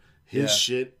Bloodsport. His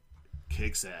shit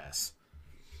kicks ass.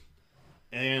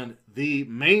 And the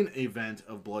main event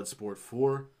of Bloodsport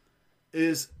 4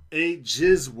 is a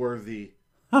jizz-worthy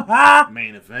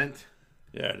main event.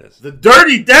 Yeah, it is. The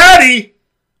Dirty Daddy,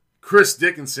 Chris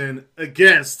Dickinson,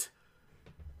 against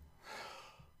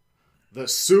the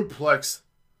Suplex.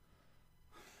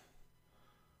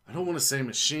 I don't want to say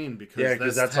machine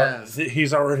because that's Taz.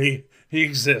 He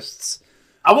exists.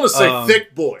 I want to say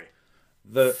Thick Boy.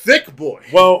 The Thick Boy.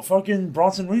 Well, fucking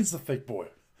Bronson Reed's the Thick Boy.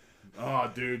 Oh,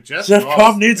 dude, Jeff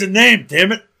Cobb needs a name.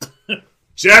 Damn it.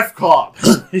 Jeff Cobb.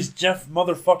 He's Jeff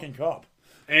motherfucking Cobb.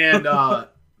 And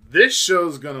this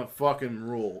show's gonna fucking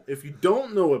rule. If you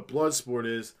don't know what Bloodsport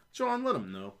is, John, let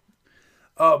him know.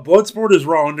 Bloodsport is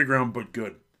Raw Underground, but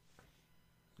good.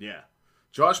 Yeah,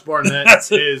 Josh Barnett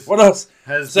what else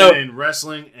has been in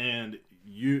wrestling and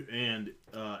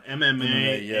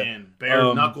MMA and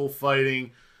bare knuckle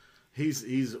fighting.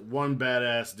 He's one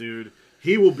badass dude.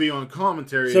 He will be on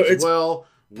commentary as well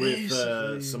with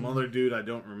some other dude I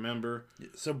don't remember.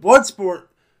 So Bloodsport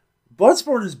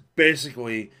is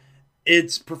basically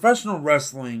it's professional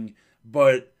wrestling,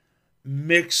 but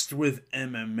mixed with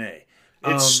MMA.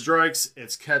 It's strikes,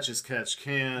 it's catch as catch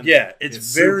can. Yeah,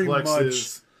 it's very suplexes.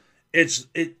 much.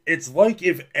 It's like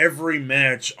if every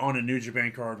match on a New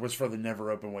Japan card was for the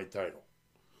never openweight title.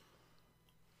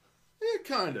 Yeah,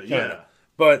 kind of. Yeah.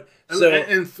 But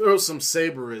and throw some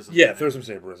saberism. Yeah, throw some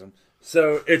saberism.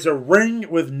 So it's a ring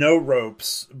with no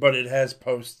ropes, but it has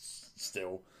posts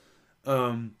still.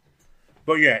 But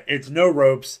yeah, it's no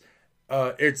ropes.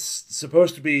 It's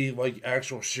supposed to be like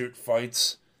actual shoot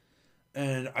fights,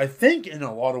 and I think in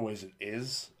a lot of ways it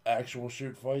is actual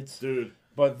shoot fights, dude.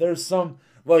 But there's some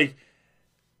like,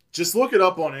 just look it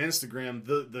up on Instagram.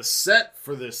 The set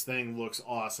for this thing looks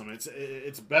awesome.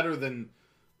 It's better than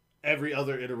every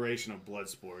other iteration of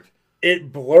Bloodsport.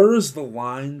 It blurs the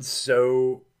lines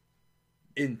so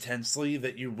intensely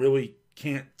that you really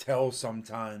can't tell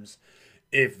sometimes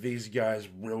if these guys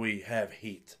really have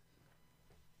heat.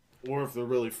 Or if they're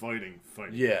really fighting.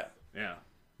 Yeah. Yeah.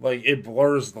 Like, it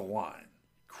blurs the line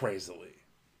crazily.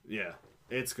 Yeah.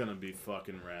 It's going to be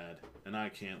fucking rad. And I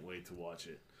can't wait to watch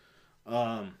it.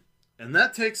 And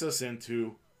that takes us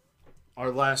into our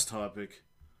last topic.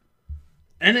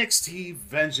 NXT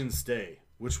Vengeance Day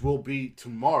which will be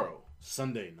tomorrow,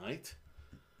 Sunday night.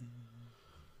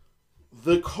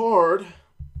 The card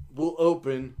will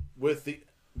open with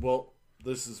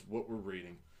this is what we're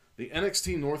reading. The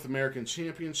NXT North American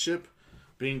Championship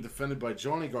being defended by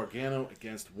Johnny Gargano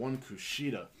against one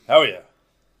Kushida. Hell yeah.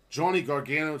 Johnny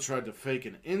Gargano tried to fake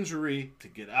an injury to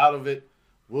get out of it.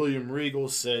 William Regal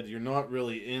said, "You're not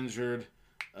really injured.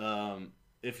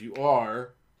 If you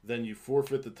are, then you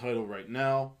forfeit the title right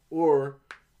now." Or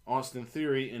Austin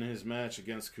Theory, in his match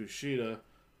against Kushida,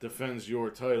 defends your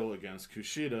title against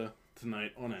Kushida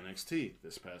tonight on NXT,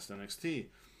 this past NXT.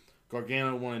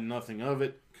 Gargano wanted nothing of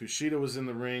it. Kushida was in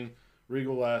the ring.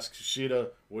 Regal asked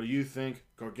Kushida, "What do you think?"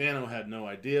 Gargano had no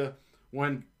idea.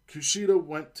 When Kushida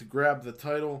went to grab the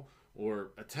title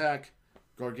or attack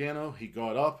Gargano, he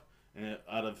got up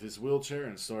out of his wheelchair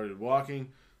and started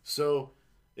walking. So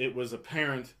it was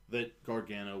apparent that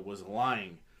Gargano was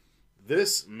lying.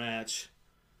 This match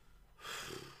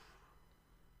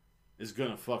is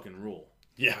gonna fucking rule.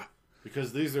 Yeah.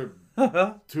 Because these are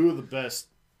two of the best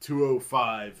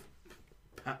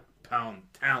 205-pound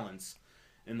talents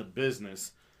in the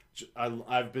business.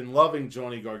 I've been loving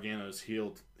Johnny Gargano's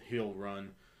heel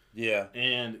run. Yeah.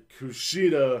 And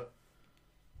Kushida,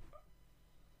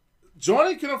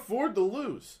 Johnny can afford to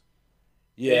lose.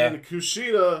 Yeah. And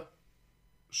Kushida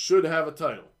should have a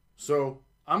title. So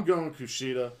I'm going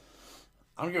Kushida.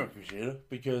 I'm going Kushida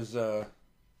because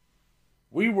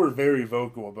we were very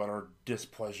vocal about our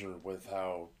displeasure with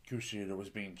how Kushida was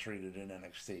being treated in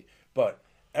NXT. But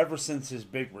ever since his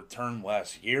big return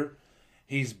last year,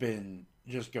 he's been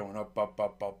just going up.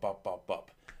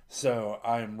 So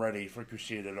I am ready for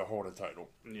Kushida to hold a title.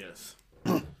 Yes.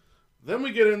 Then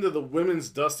we get into the Women's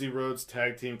Dusty Rhodes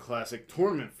Tag Team Classic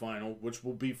Tournament Final, which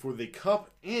will be for the Cup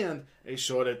and a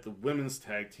shot at the Women's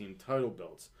Tag Team title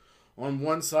belts. On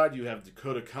one side, you have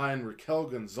Dakota Kai and Raquel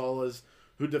Gonzalez,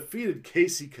 who defeated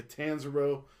Casey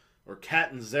Catanzaro, and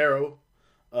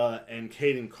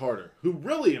Kaden Carter, who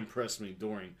really impressed me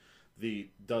during the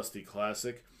Dusty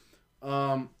Classic,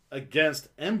 against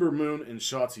Ember Moon and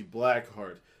Shotzi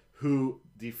Blackheart, who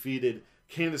defeated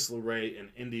Candice LeRae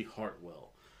and Indy Hartwell.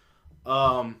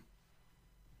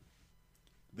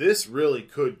 This really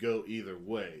could go either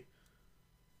way.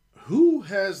 Who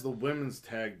has the women's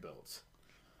tag belts?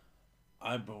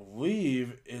 I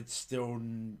believe it's still.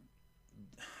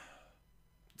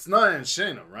 It's Nia and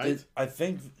Shayna, right? I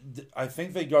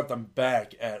think they got them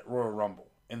back at Royal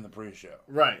Rumble in the pre-show.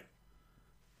 Right.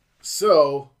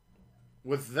 So,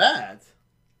 with that,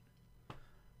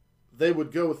 they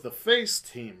would go with the face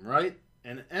team, right?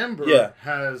 And Ember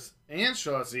has, and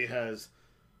Shotzi has,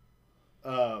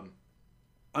 I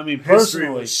mean, history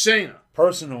with Shayna.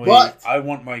 But I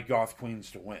want my Goth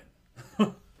Queens to win.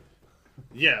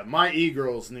 Yeah, my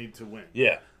e-girls need to win.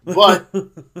 Yeah. But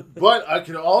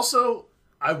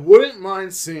I wouldn't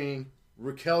mind seeing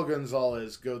Raquel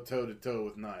Gonzalez go toe-to-toe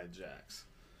with Nia Jax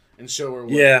and show her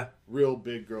what real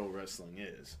big girl wrestling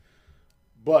is.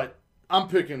 But I'm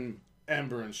picking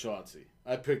Ember and Shotzi.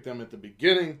 I picked them at the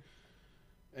beginning,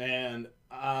 and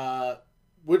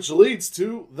which leads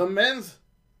to the men's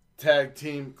tag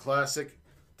team classic,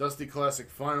 Dusty Classic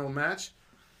final match.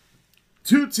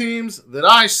 Two teams that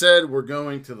I said were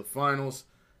going to the finals.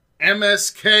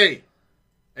 MSK,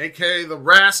 a.k.a. the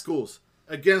Rascals,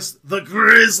 against the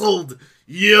Grizzled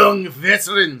Young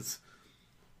Veterans.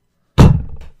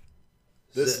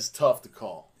 This is tough to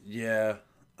call. Yeah.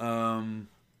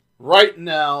 Right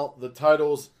now, the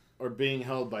titles are being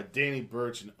held by Danny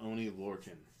Burch and Oney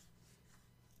Lorcan.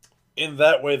 In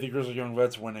that way, the Grizzled Young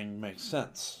Vets winning makes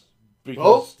sense. Because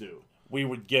both do. We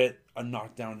would get a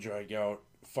knockdown, drag out,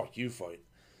 fuck you fight.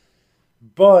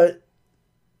 But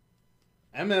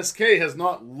MSK has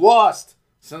not lost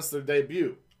since their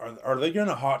debut. Are they going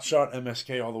to hotshot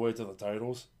MSK all the way to the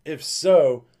titles? If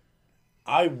so,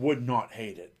 I would not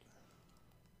hate it.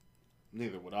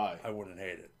 Neither would I. I wouldn't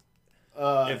hate it.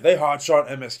 If they hotshot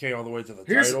MSK all the way to the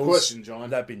here's titles, a question, John.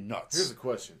 That'd be nuts. Here's a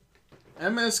question.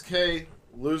 MSK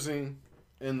losing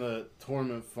in the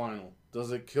tournament final,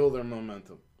 does it kill their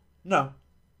momentum? No.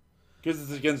 Because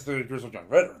it's against the Grizzled Young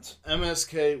Veterans.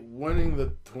 MSK winning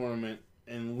the tournament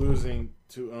and losing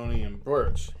to Oney and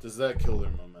Burch, does that kill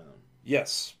their momentum?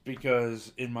 Yes,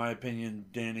 because in my opinion,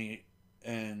 Danny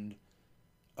and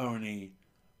Oney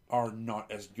are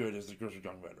not as good as the Grizzled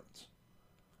Young Veterans.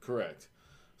 Correct.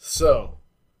 So,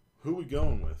 who are we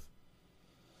going with?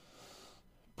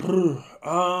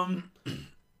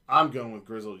 I'm going with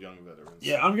Grizzled Young Veterans.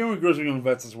 Yeah, I'm going with Grizzled Young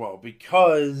Vets as well,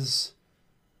 because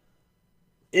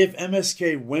if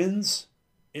MSK wins,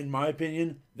 in my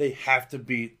opinion, they have to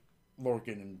beat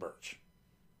Lorcan and Burch.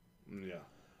 Yeah.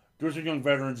 Grizzled Young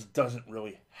Veterans doesn't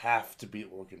really have to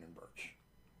beat Lorcan and Birch.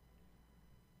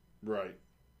 Right.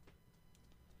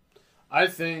 I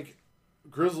think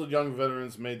Grizzled Young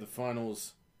Veterans made the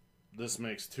finals. This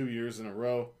makes 2 years in a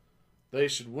row. They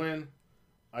should win.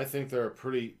 I think they're a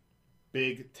pretty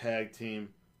big tag team.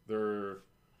 They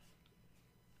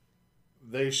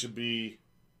should be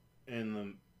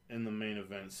in the main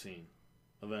event scene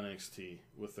of NXT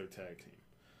with their tag team.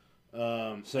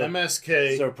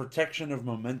 MSK. So protection of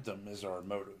momentum is our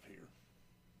motive here.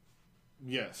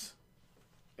 Yes.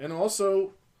 And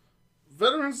also,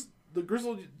 veterans, the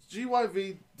Grizzled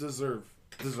GYV deserve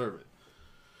it.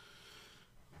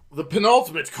 The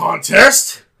penultimate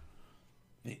contest.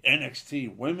 The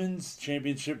NXT Women's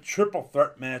Championship Triple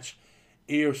Threat match.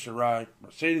 Io Shirai,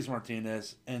 Mercedes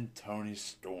Martinez, and Toni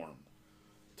Storm.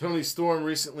 Toni Storm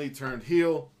recently turned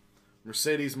heel.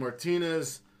 Mercedes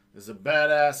Martinez is a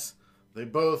badass. They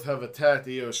both have attacked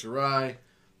Io Shirai.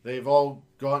 They've all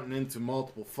gotten into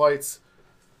multiple fights.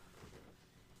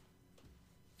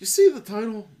 You see the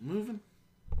title moving?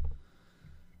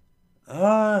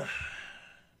 Not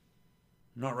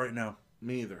right now.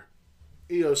 Me either.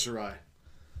 Io Shirai.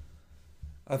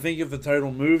 I think if the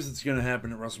title moves, it's going to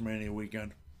happen at WrestleMania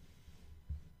weekend.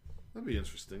 That'd be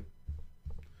interesting.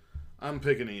 I'm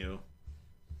picking Io.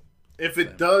 If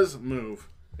it does move,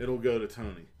 it'll go to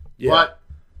Toni. Yeah. But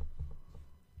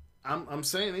I'm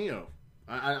saying Io.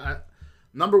 I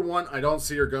number one, I don't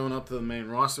see her going up to the main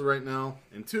roster right now,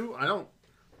 and two, I don't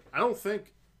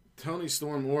think Toni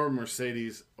Storm or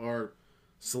Mercedes are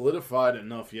solidified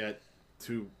enough yet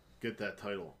to get that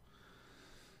title.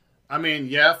 I mean,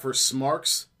 yeah, for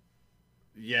Smarks,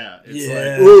 yeah, it's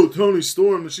like, oh, Toni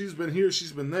Storm, she's been here,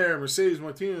 she's been there, Mercedes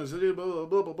Martinez, blah, blah,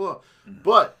 blah, blah, blah. Mm-hmm.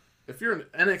 But if you're an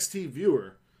NXT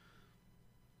viewer,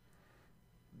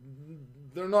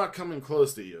 they're not coming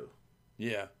close to you.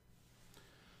 Yeah.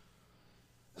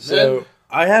 So,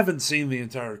 I haven't seen the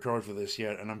entire card for this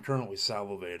yet, and I'm currently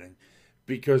salivating,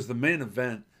 because the main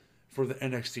event for the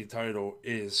NXT title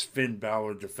is Finn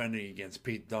Balor defending against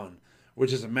Pete Dunne,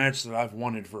 which is a match that I've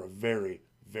wanted for a very,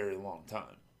 very long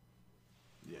time.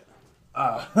 Yeah.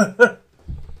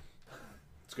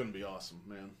 It's going to be awesome,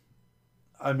 man.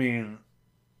 I mean,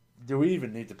 do we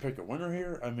even need to pick a winner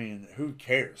here? I mean, who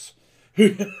cares?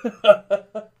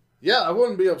 Yeah, I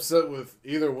wouldn't be upset with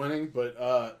either winning,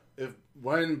 but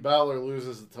when Balor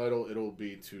loses the title, it'll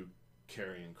be to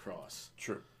Karrion Kross.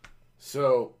 True.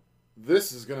 So,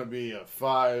 this is going to be a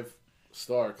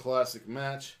 5-star classic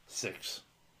match. 6.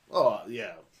 Oh,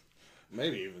 yeah.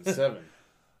 Maybe even 7.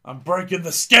 I'm breaking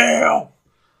the scale!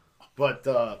 But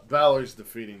Balor's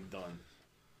defeating Dunne,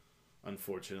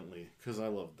 unfortunately, because I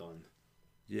love Dunne.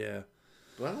 Yeah.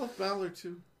 But I love Balor,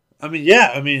 too. I mean,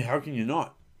 yeah. I mean, how can you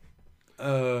not?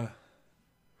 That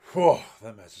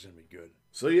match is going to be good.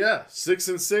 So, yeah, 6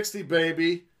 and 60,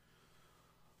 baby.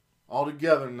 All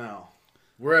together now.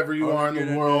 Wherever you are in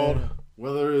the world,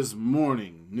 whether it is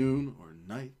morning, noon, or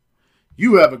night,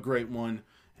 you have a great one.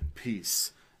 And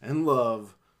peace and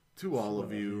love to all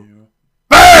of you.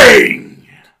 Bang!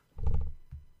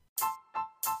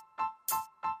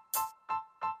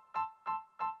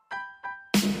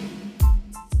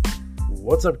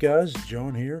 What's up, guys?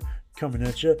 John here, coming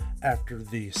at you after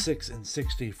the 6 and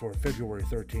 60 for February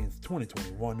 13th,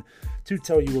 2021, to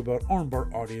tell you about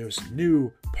Armbar Audio's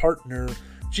new partner,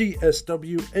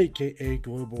 GSW, aka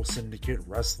Global Syndicate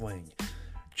Wrestling.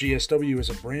 GSW is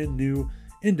a brand new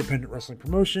independent wrestling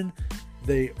promotion.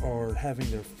 They are having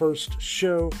their first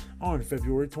show on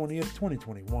February 20th,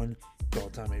 2021, call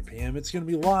time 8 p.m. It's going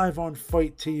to be live on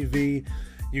Fight TV.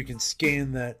 You can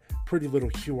scan that pretty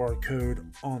little QR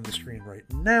code on the screen right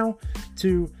now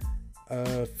to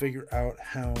figure out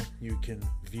how you can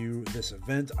view this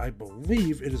event. I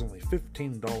believe it is only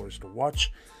 $15 to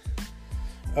watch.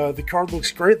 The card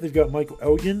looks great. They've got Michael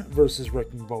Elgin versus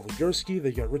Wrecking Ball Ligurski.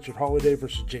 They got Richard Holiday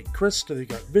versus Jake Christ. They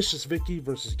got Vicious Vicky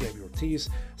versus Gabby Ortiz.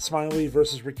 Smiley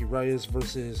versus Ricky Reyes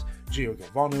versus Gio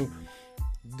Galvano.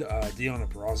 Deonna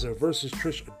Purrazzo versus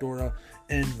Trish Adora.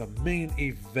 And the main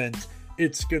event,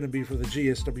 it's going to be for the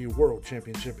GSW World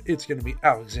Championship. It's going to be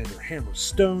Alexander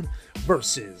Hammerstone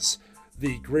versus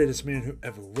the greatest man who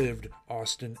ever lived,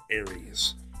 Austin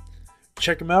Aries.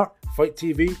 Check them out. Fight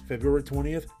TV, February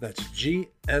 20th. That's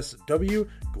GSW,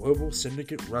 Global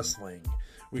Syndicate Wrestling.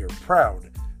 We are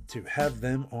proud to have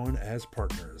them on as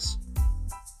partners.